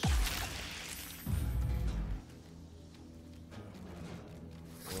downwards.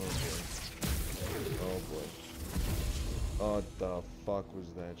 Oh boy. Oh boy. What the fuck was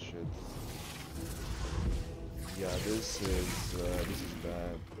that shit? Yeah, this is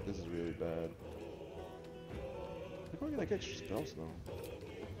bad. This is really bad. They're going like extra spells though.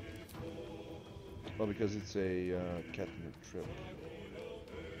 Oh, because it's a cat in a trip.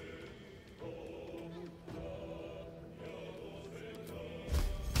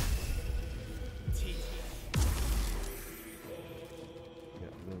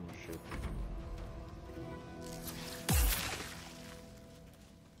 Yeah, little shit.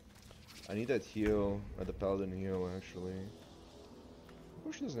 I need that heal, the paladin heal actually.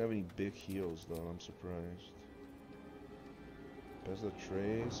 Ambush doesn't have any big heals though, I'm surprised. Best of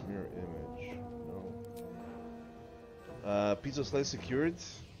trace, mirror image. No. Pizza slice secured?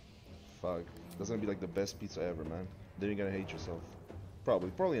 Fuck. That's gonna be like the best pizza ever, man. Then you're gonna hate yourself.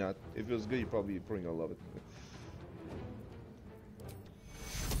 Probably not. If it was good, you're probably gonna love it.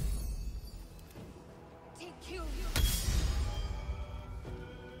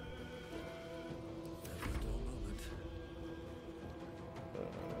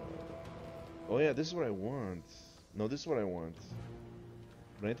 Oh yeah, this is what I want. No, this is what I want.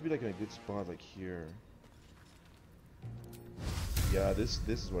 But I need to be like in a good spot, like here. Yeah, this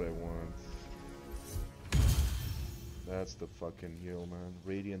is what I want. That's the fucking heal, man.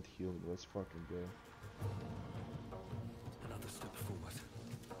 Radiant heal. Let's fucking go. Another step forward.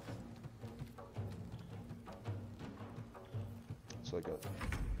 So I got.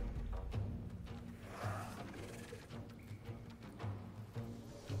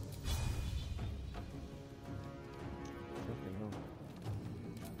 Fucking hell.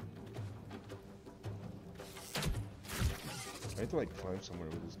 I need to like climb somewhere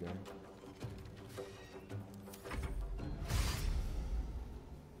with this guy.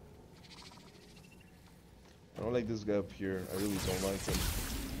 I don't like this guy up here. I really don't like him.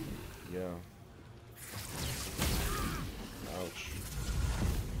 Yeah. Ouch.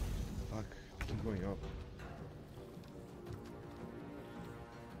 Fuck. Keep going up.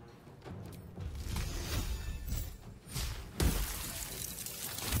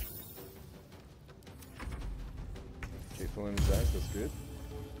 Okay, filling his ass. That's good.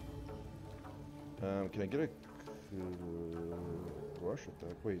 Can I get a rush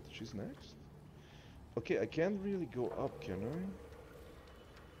attack? Wait, she's next? Okay, I can't really go up, can I?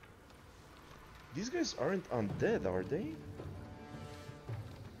 These guys aren't undead, are they?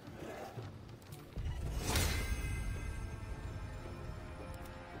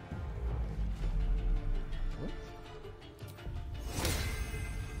 What?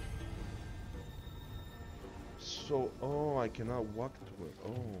 So, oh, I cannot walk to it.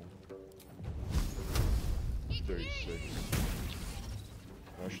 Oh. It's very sick.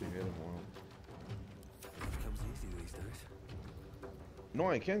 I actually hit him well. Comes easy these days. No,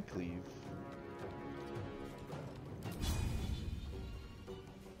 I can't cleave.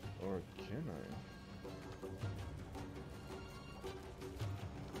 Or can I?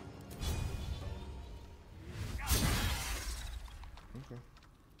 Okay.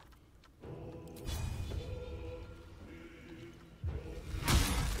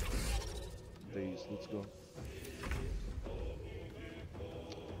 Days, let's go.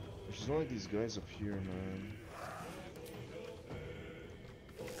 There's not like these guys up here, man.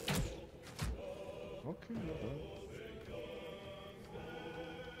 Okay, not bad.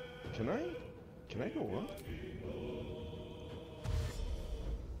 Can I go up?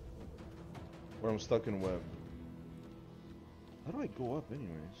 Or I'm stuck in web. How do I go up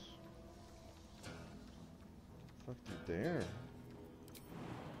anyways? Fuck you there.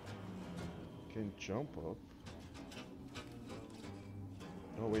 Can't jump up.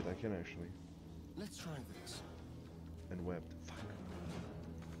 Oh wait, I can actually. Let's try this. And webbed. Fuck.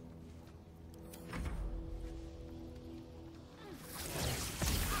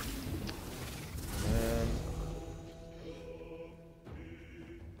 Man.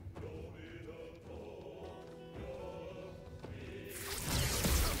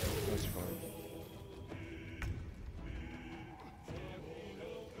 That's fine.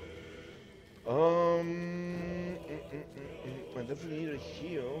 I definitely need a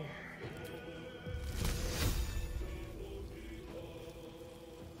heal.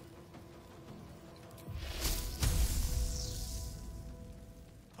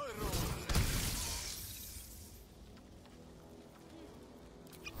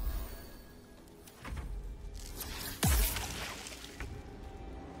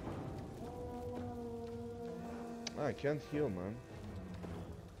 I can't heal, man.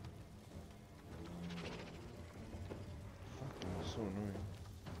 Fuck, that's so annoying.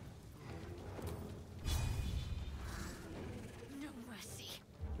 No mercy.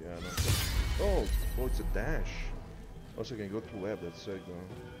 Yeah, no. Oh, it's a dash. Also, I can go to web. That's sick, though.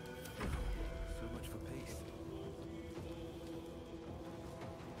 So much for peace.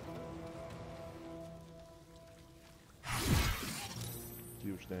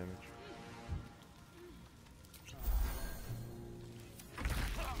 Huge damage.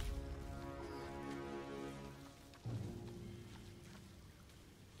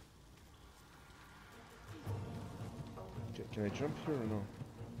 Can I jump here or no?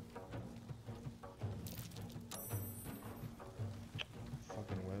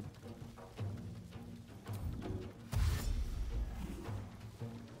 Fucking web.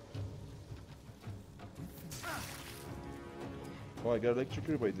 Oh, I got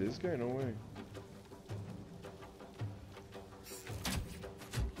electrocuted by this guy? No way.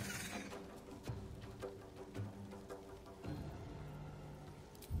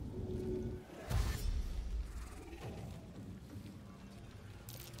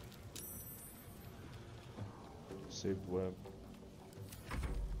 Saved web.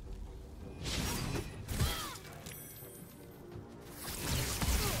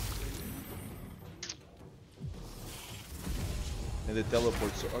 And they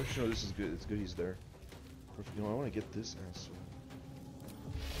teleport, so actually no, this is good. It's good he's there. Perfect. No, I want to get this asshole.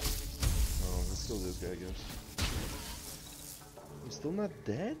 Oh, let's kill this guy, I guess. He's still not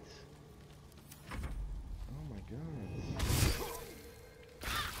dead? Oh my god.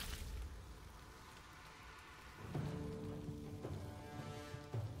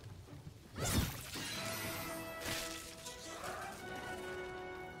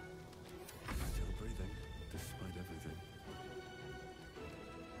 Still breathing, despite everything.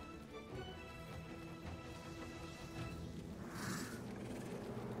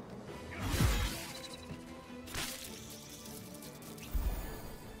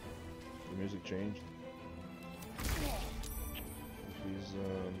 The music changed. He's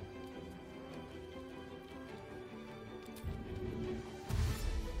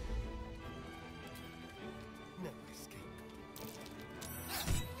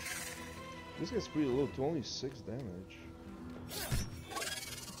This guy's pretty low, to only 6 damage.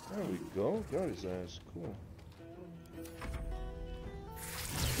 There we go. Got his ass. Cool.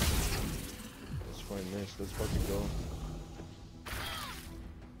 Let's find this. Let's fucking go.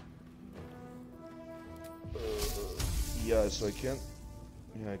 Yeah, so I can't.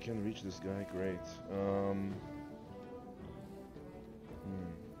 Yeah, I can't reach this guy. Great. Well,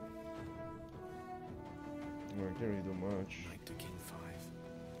 I can't really do much. Knight to King 5.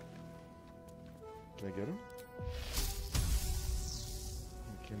 Can I get him?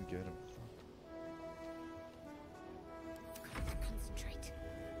 I can't get him. Concentrate.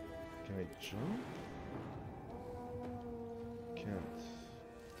 Can I jump? Can't.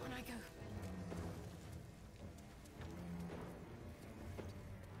 On I go.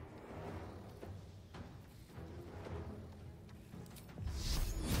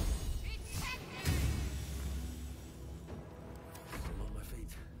 Still on my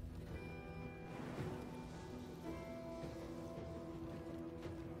feet.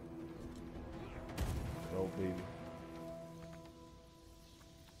 Oh, baby.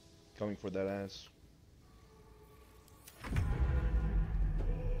 Coming for that ass.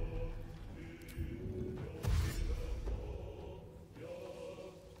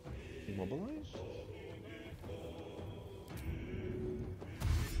 Immobilized?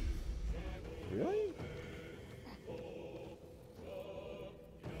 Really?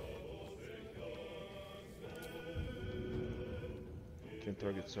 Can't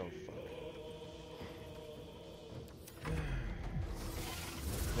target self. Fuck.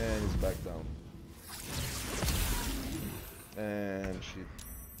 And he's back down. And she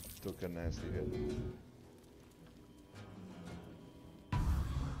took a nasty hit.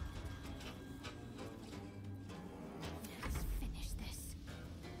 Let's finish this.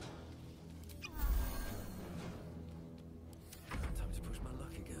 Time to push my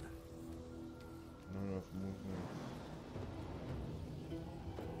luck again. Not enough movement.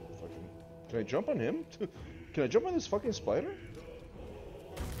 Fucking. Can I jump on him? Can I jump on this fucking spider?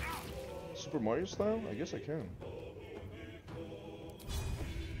 Super Mario style? I guess I can.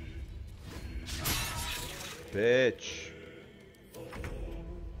 Bitch.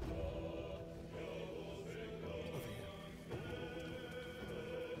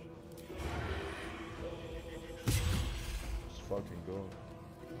 Let's fucking go.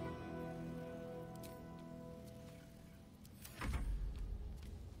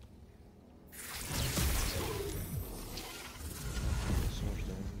 So much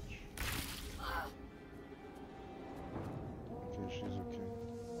damage. Okay, she's okay.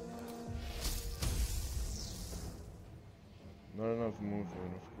 Not enough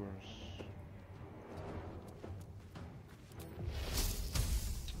movement, of course.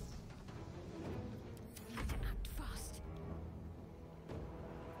 Act fast.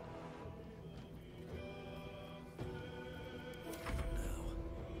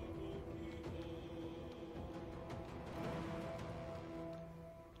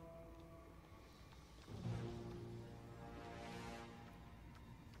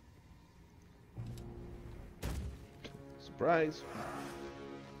 Surprise!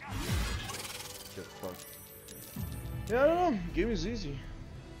 Get fucked. Yeah, I don't know. Game is easy.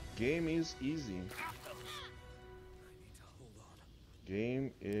 Game is easy.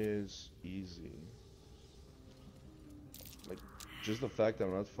 Game is easy. Like, Just the fact that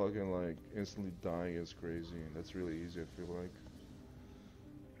I'm not fucking like instantly dying is crazy. That's really easy, I feel like.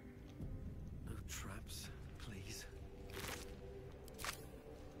 No traps, please.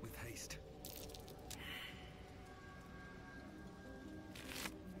 With haste.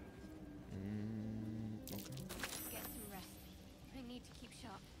 Okay. Get some rest. I need to keep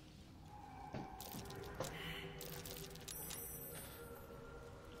sharp.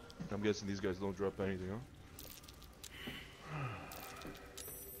 I'm guessing these guys don't drop anything, huh?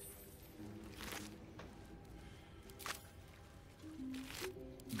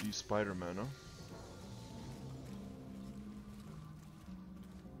 The Spider-Man, huh?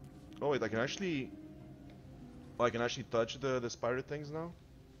 Oh wait, I can actually... Oh, I can actually touch the spider things now?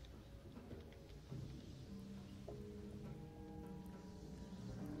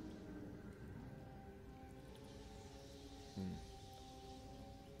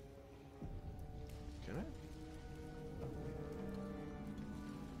 Can I?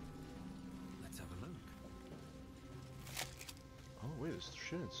 Let's have a look. Oh wait, there's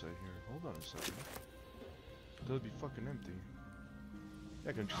shit inside here. Hold on a second. That'll be fucking empty. Yeah,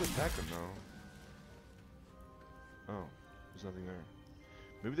 I can just attack him now. Oh, there's nothing there.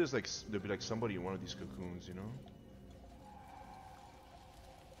 Maybe there's like there'll be like somebody in one of these cocoons, you know?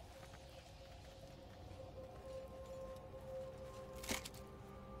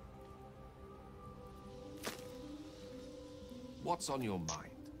 What's on your mind?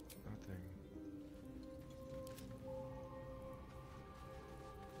 Nothing.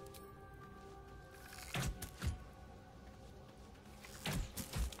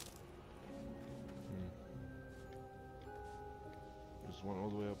 There's one all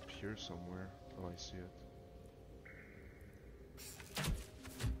the way up here somewhere. Oh, I see it.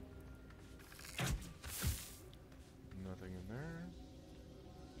 Nothing in there.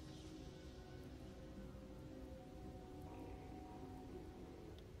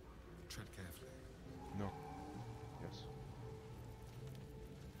 Tread carefully. No. Yes.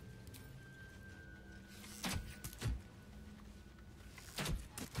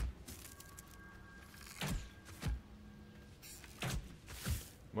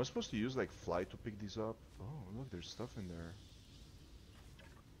 Am I supposed to use like fly to pick these up? Oh, look, there's stuff in there.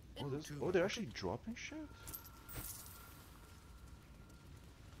 Oh, they're actually dropping shit?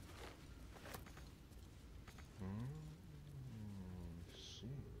 I see.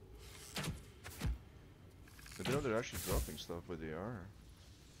 I didn't know they're actually dropping stuff, but they are.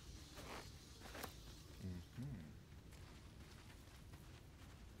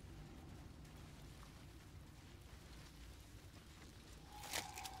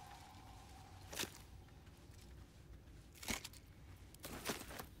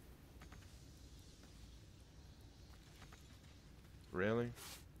 Really?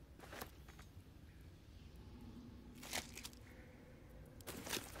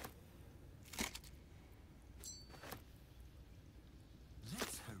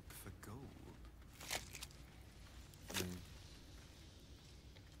 Let's hope for gold.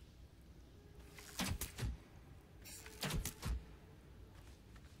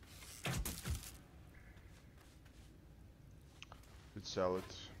 Could sell it.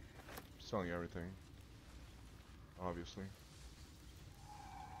 Selling everything. Obviously.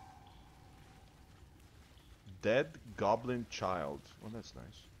 Dead Goblin Child. Oh, that's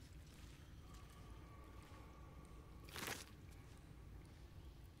nice.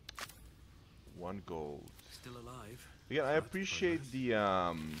 One gold. Still alive. Again, I appreciate the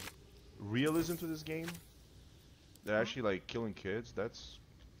realism to this game. They're actually like killing kids. That's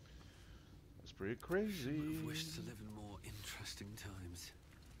pretty crazy. I've wished to live in more interesting times.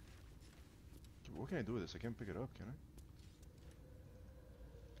 What can I do with this? I can't pick it up, can I?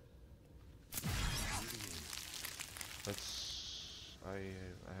 That's... I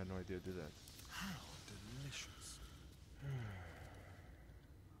had no idea I did that. How delicious.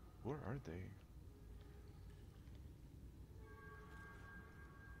 Where are they?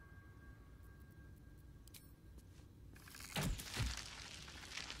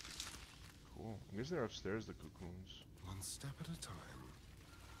 Cool. I guess they're upstairs, the cocoons. One step at a time.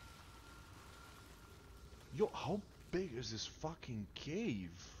 Yo, how big is this fucking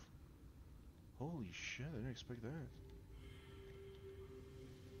cave? Holy shit, I didn't expect that.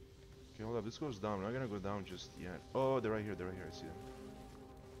 Okay, hold up, this goes down. We're not gonna go down just yet. Oh, they're right here, I see them.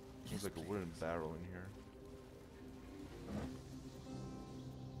 Seems like a wooden barrel in here.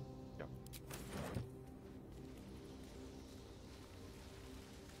 Yeah.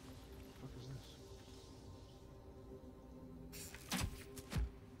 What the fuck is this?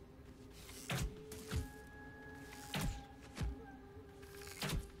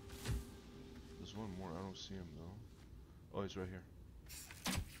 There's one more, I don't see him though. Oh, Oh, he's right here.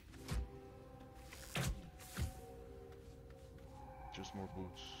 Just more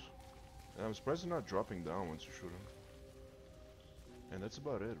boots. And I'm surprised they're not dropping down once you shoot them. And that's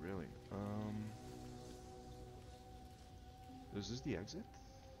about it, really. Is this the exit?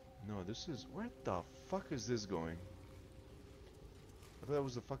 No, this is... Where the fuck is this going? I thought that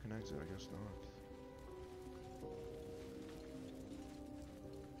was the fucking exit. I guess not.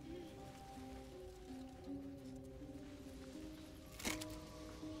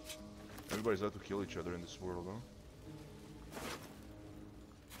 Everybody's out to kill each other in this world, huh?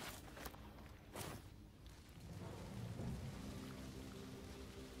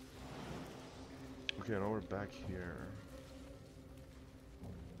 Okay, now we're back here.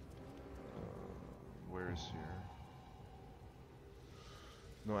 Where is here?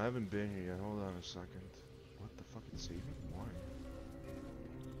 No, I haven't been here yet. Hold on a second. What the fuck? It's saving? Why?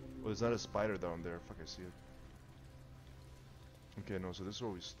 Well, there's not a spider down there. Fuck, I see it. Okay, no, so this is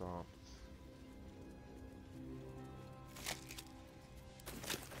where we stopped.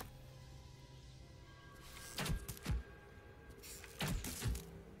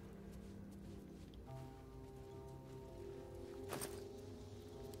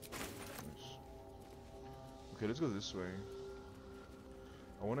 Okay, let's go this way.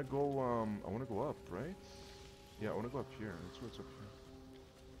 I wanna go up, right? Yeah, I wanna go up here. That's what's up here.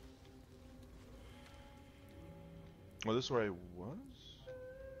 Oh, this is where I was?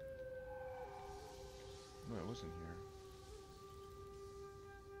 No, I wasn't here.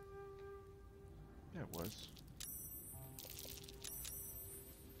 Yeah, it was.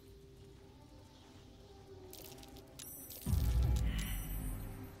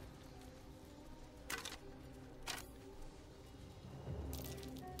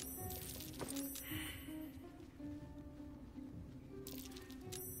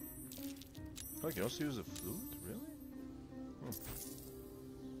 Oh, I can also use a flute? Really? Oh.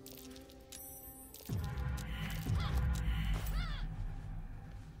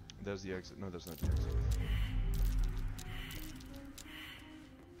 There's the exit. No, that's not the exit.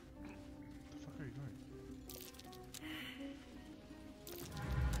 The fuck are you going?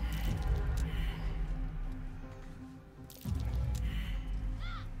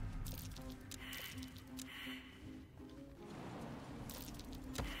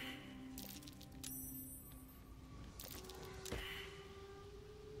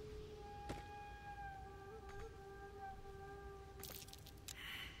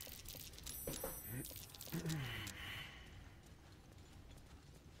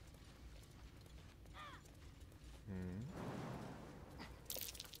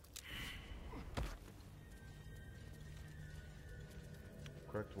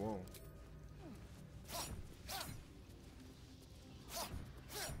 Cracked wall.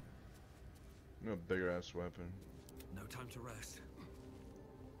 No bigger ass weapon. No time to rest.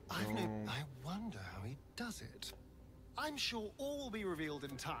 I wonder how he does it. I'm sure all will be revealed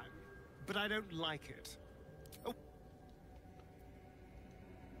in time, but I don't like it. Oh.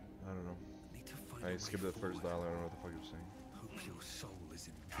 I don't know. Need to find I skipped the first dial. I don't know what the fuck you're saying. Hope your soul is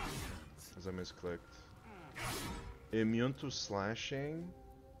in good hands. As I misclicked. Immune to slashing.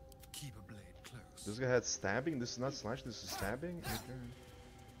 Keep a blade close. This guy had stabbing? This is not slash, this is stabbing? Okay.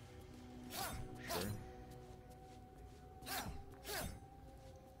 Sure.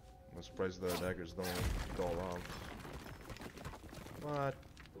 I'm surprised the daggers don't dull off. What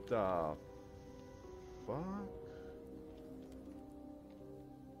the fuck?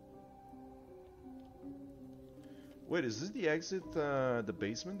 Wait, is this the exit, the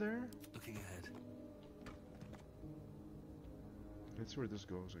basement there? Looking ahead. Let's see where this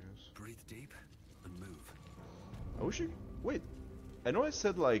goes, I guess. Breathe deep and move. I wish you... Wait. I know I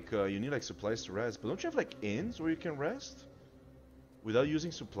said, like, you need, like, supplies to rest, but don't you have, like, inns where you can rest? Without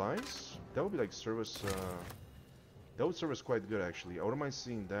using supplies? That would be, like, service, that would serve us quite good, actually. I wouldn't mind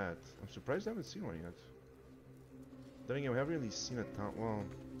seeing that. I'm surprised I haven't seen one yet. Then again, we haven't really seen a town... Well,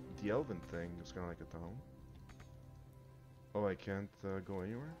 the elven thing is kind of like a town. Oh, I can't, go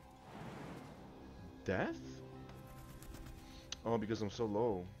anywhere? Death? Oh, because I'm so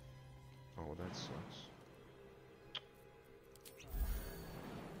low. Oh, that sucks.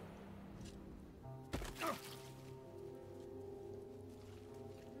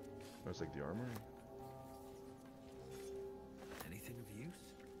 That's like the armory. Anything of use?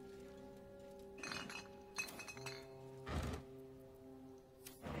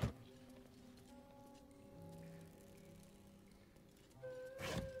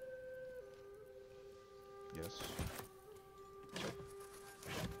 Yes.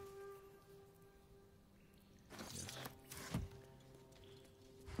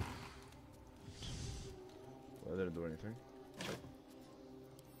 Well, I didn't do anything.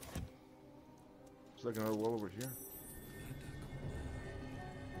 There's like another wall over here.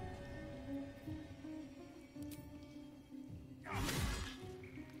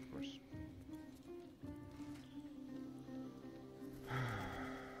 Of course.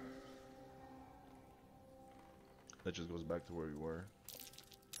 That just goes back to where we were.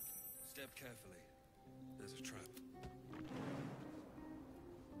 Step carefully. There's a trap.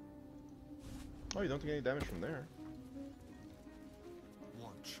 Oh, you don't take any damage from there.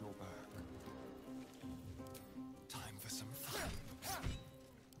 Watch your back. Time for some fun.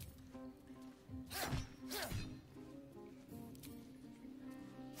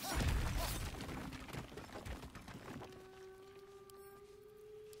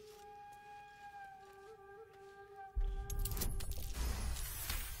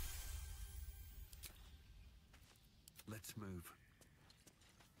 Let's move.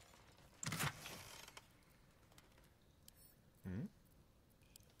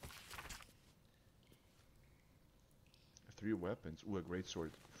 3 weapons. Ooh, a great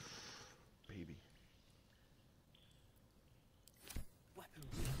sword. Baby. Weapons.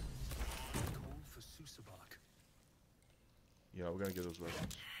 Call for Susabark. Yeah, we're gonna get those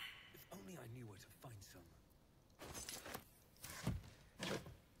weapons. If only I knew where to find some.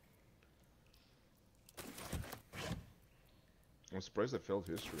 I'm surprised I failed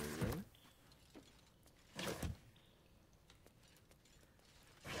history, really?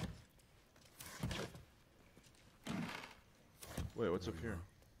 Wait, what's up here?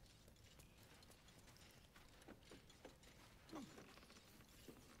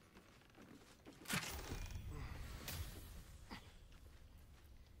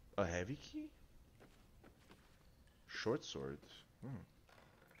 A heavy key? Short sword. Hmm.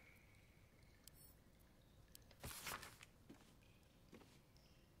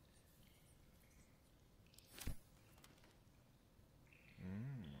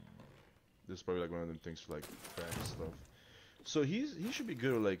 This is probably like one of them things for like craft stuff. So he should be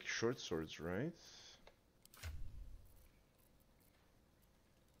good at like short swords, right?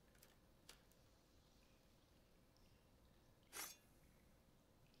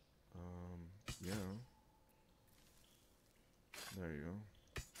 Yeah. There you go.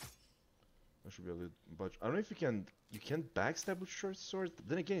 That should be a little but I don't know if you can't backstab with short sword.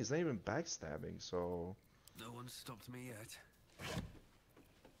 Then again, it's not even backstabbing, so No one stopped me yet.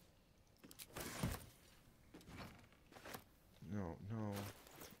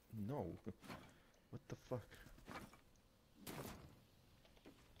 No. What the fuck?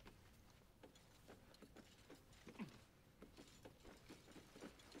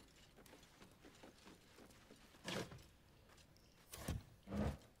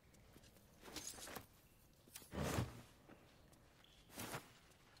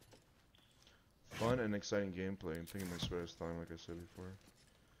 Fun and exciting gameplay. I'm taking my sweetest time, like I said before.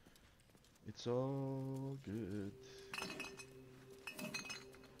 It's all good.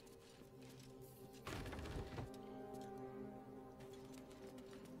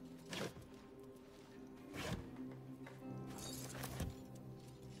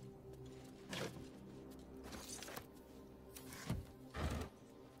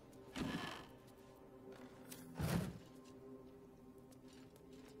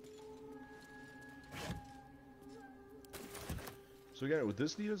 So again, would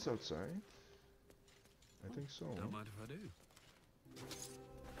this lead us outside? I think so. Don't mind if I do.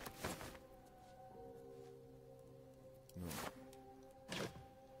 No.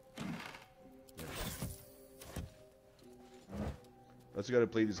 Yes. That's you gotta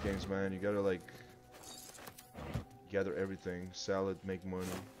play these games, man. You gotta like gather everything, sell it, make money.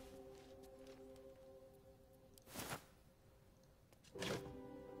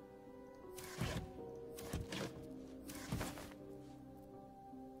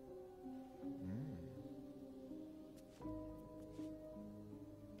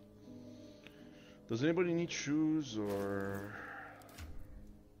 Does anybody need shoes or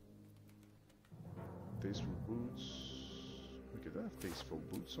tasteful boots? Okay, I have tasteful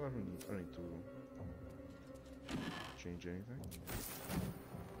boots, so I don't need to change anything.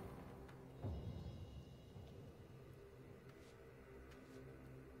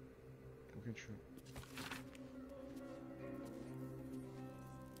 We can shoot.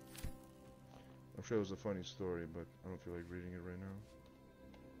 I'm sure it was a funny story, but I don't feel like reading it right now.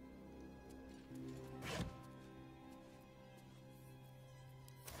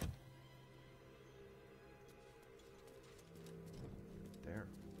 There.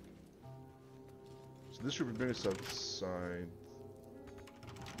 So this should bring us outside.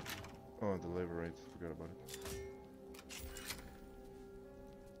 Oh, the labor right. Forgot about it.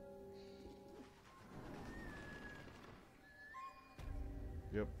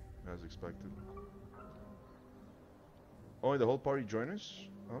 Yep, as expected. Oh, the whole party join us?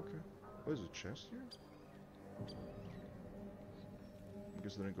 Okay. Oh, there's a chest here? I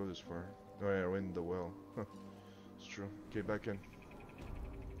guess I didn't go this far. Oh yeah, I went in the well. Huh. It's true. Okay, back in.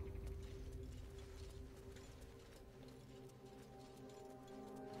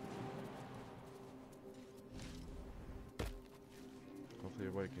 Hopefully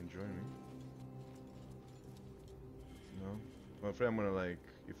everybody can join me. No? I'm afraid I'm gonna like,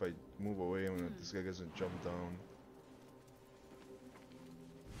 if I move away, I'm gonna, this guy doesn't jump down.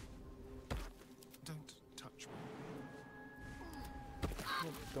 Don't touch me. No,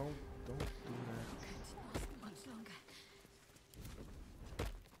 don't do that. Much longer.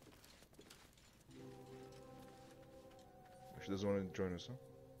 She doesn't want to join us, huh?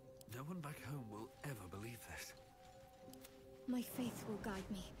 No one back home will ever believe this. My faith will guide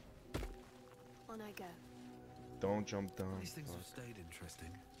me. On I go. Don't jump down. These things have stayed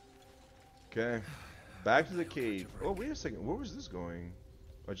interesting. Okay. Back to the cave. Oh, wait a second. Where was this going?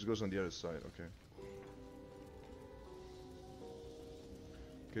 Oh, it just goes on the other side. Okay.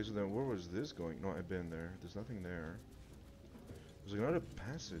 Okay, so then where was this going? No, I've been there. There's nothing there. There's like another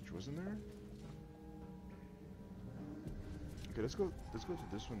passage, wasn't there? Okay, let's go to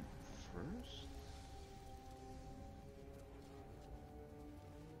this one first.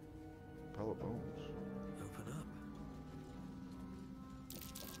 Pile of bones. Open up.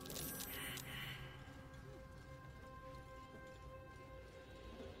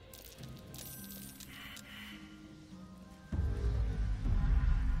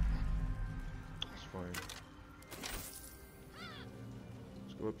 It's fine.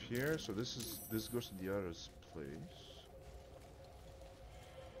 Let's go up here. So this goes to the other place.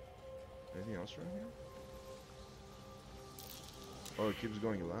 Anything else around here? Oh, it keeps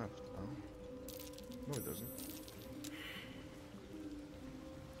going left. Oh. No, it doesn't.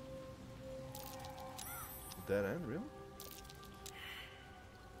 Dead end, really?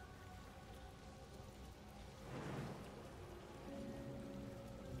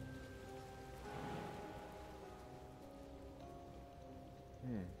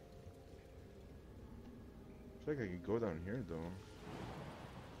 I feel like I could go down here, though.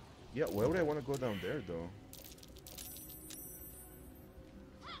 Yeah, why would I want to go down there, though?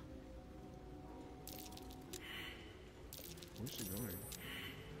 Where's he going?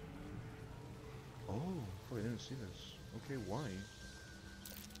 Oh, fuck, I didn't see this. Okay, why?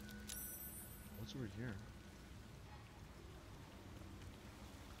 What's over here?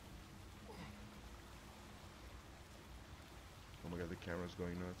 Oh my god, the camera's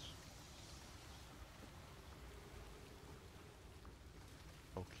going nuts.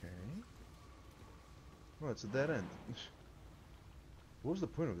 Okay. Oh, it's a dead end. What was the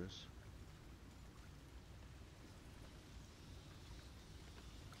point of this?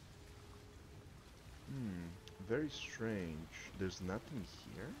 Very strange. There's nothing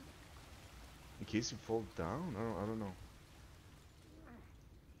here? In case you fall down? I don't know.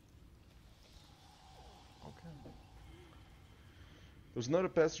 Okay. There's not a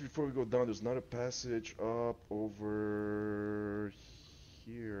passage before we go down. There's not a passage up over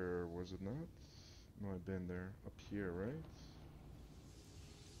here. Was it not? No, I've been there. Up here, right?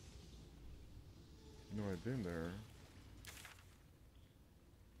 No, I've been there.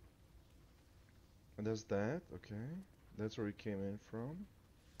 And that's that, okay. That's where we came in from.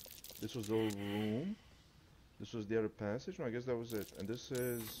 This was the old room. This was the other passage. No, I guess that was it. And this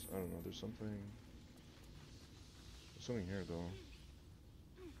is, I don't know, there's something here though.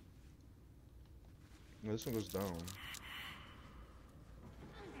 No, this one goes down.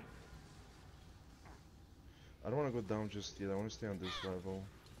 I don't want to go down just yet. I want to stay on this level.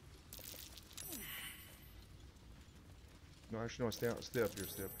 No, actually, no, stay up here,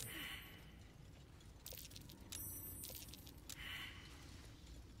 stay up here.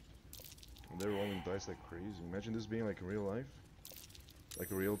 They're rolling dice like crazy. Imagine this being like in real life. Like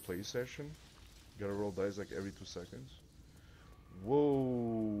a real play session. You gotta roll dice like every 2 seconds.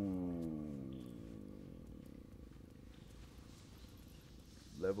 Whoa.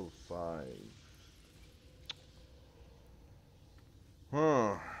 Level 5.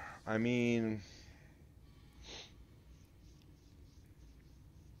 Huh. I mean...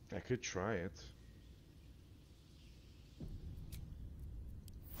 I could try it.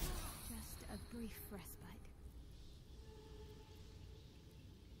 A brief respite.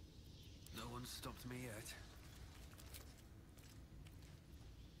 No one's stopped me yet.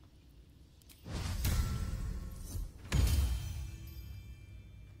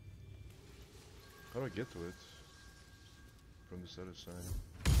 How do I get to it? From this other side.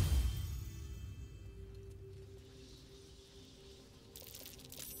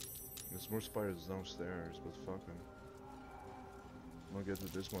 There's more spiders downstairs, but fuck them. I'm gonna get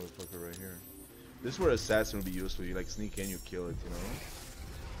with this motherfucker right here. This is where assassin would be useful. You like sneak in, you kill it, you know?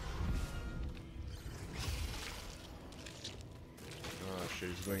 Oh shit,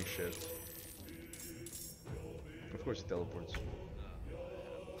 he's doing shit. Of course he teleports.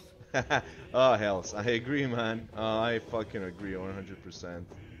 Oh hells, I agree, man. I fucking agree 100%.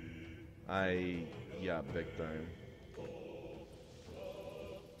 Yeah, big time.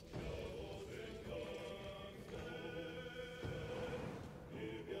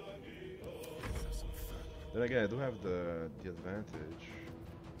 Then again, I do have the advantage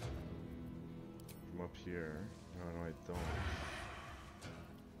from up here. No, I don't.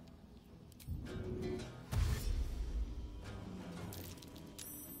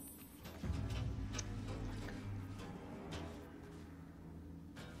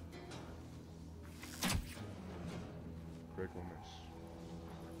 Critical miss.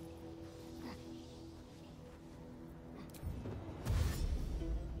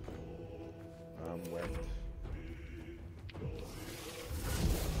 I'm wet.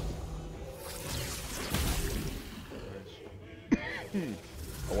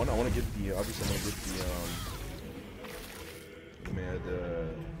 I wanna get the obviously I wanna get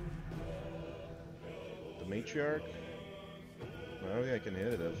the matriarch. I don't think I can hit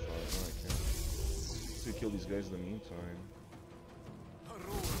it that far. No, I can't. Let's go kill these guys in the meantime.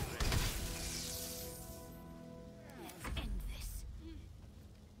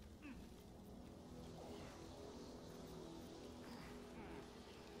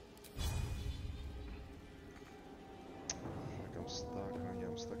 I'm stuck. Oh yeah,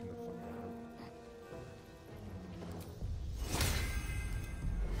 I'm stuck in the fucking room.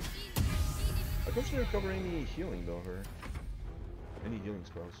 How come she didn't recover any healing though, her? Any healing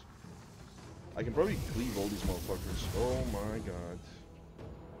spells? I can probably cleave all these motherfuckers. Oh my god.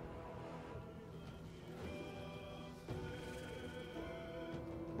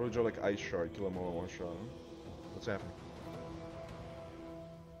 Probably draw like Ice Shard, kill them all in one shot. Huh? What's happening?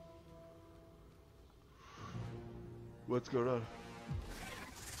 What's going on?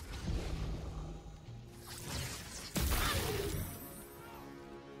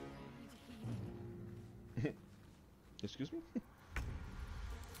 Excuse me?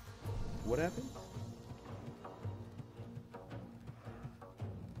 What happened?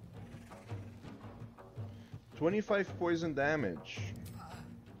 $25 poison damage.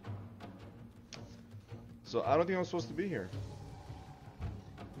 So I don't think I'm supposed to be here.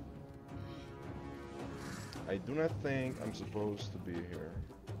 I do not think I'm supposed to be here.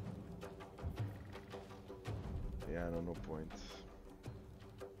 Yeah, no point.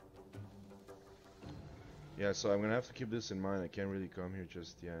 Yeah, so I'm gonna have to keep this in mind. I can't really come here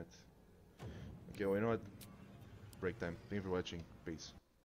just yet. Okay, well, you know what? Break time. Thank you for watching. Peace.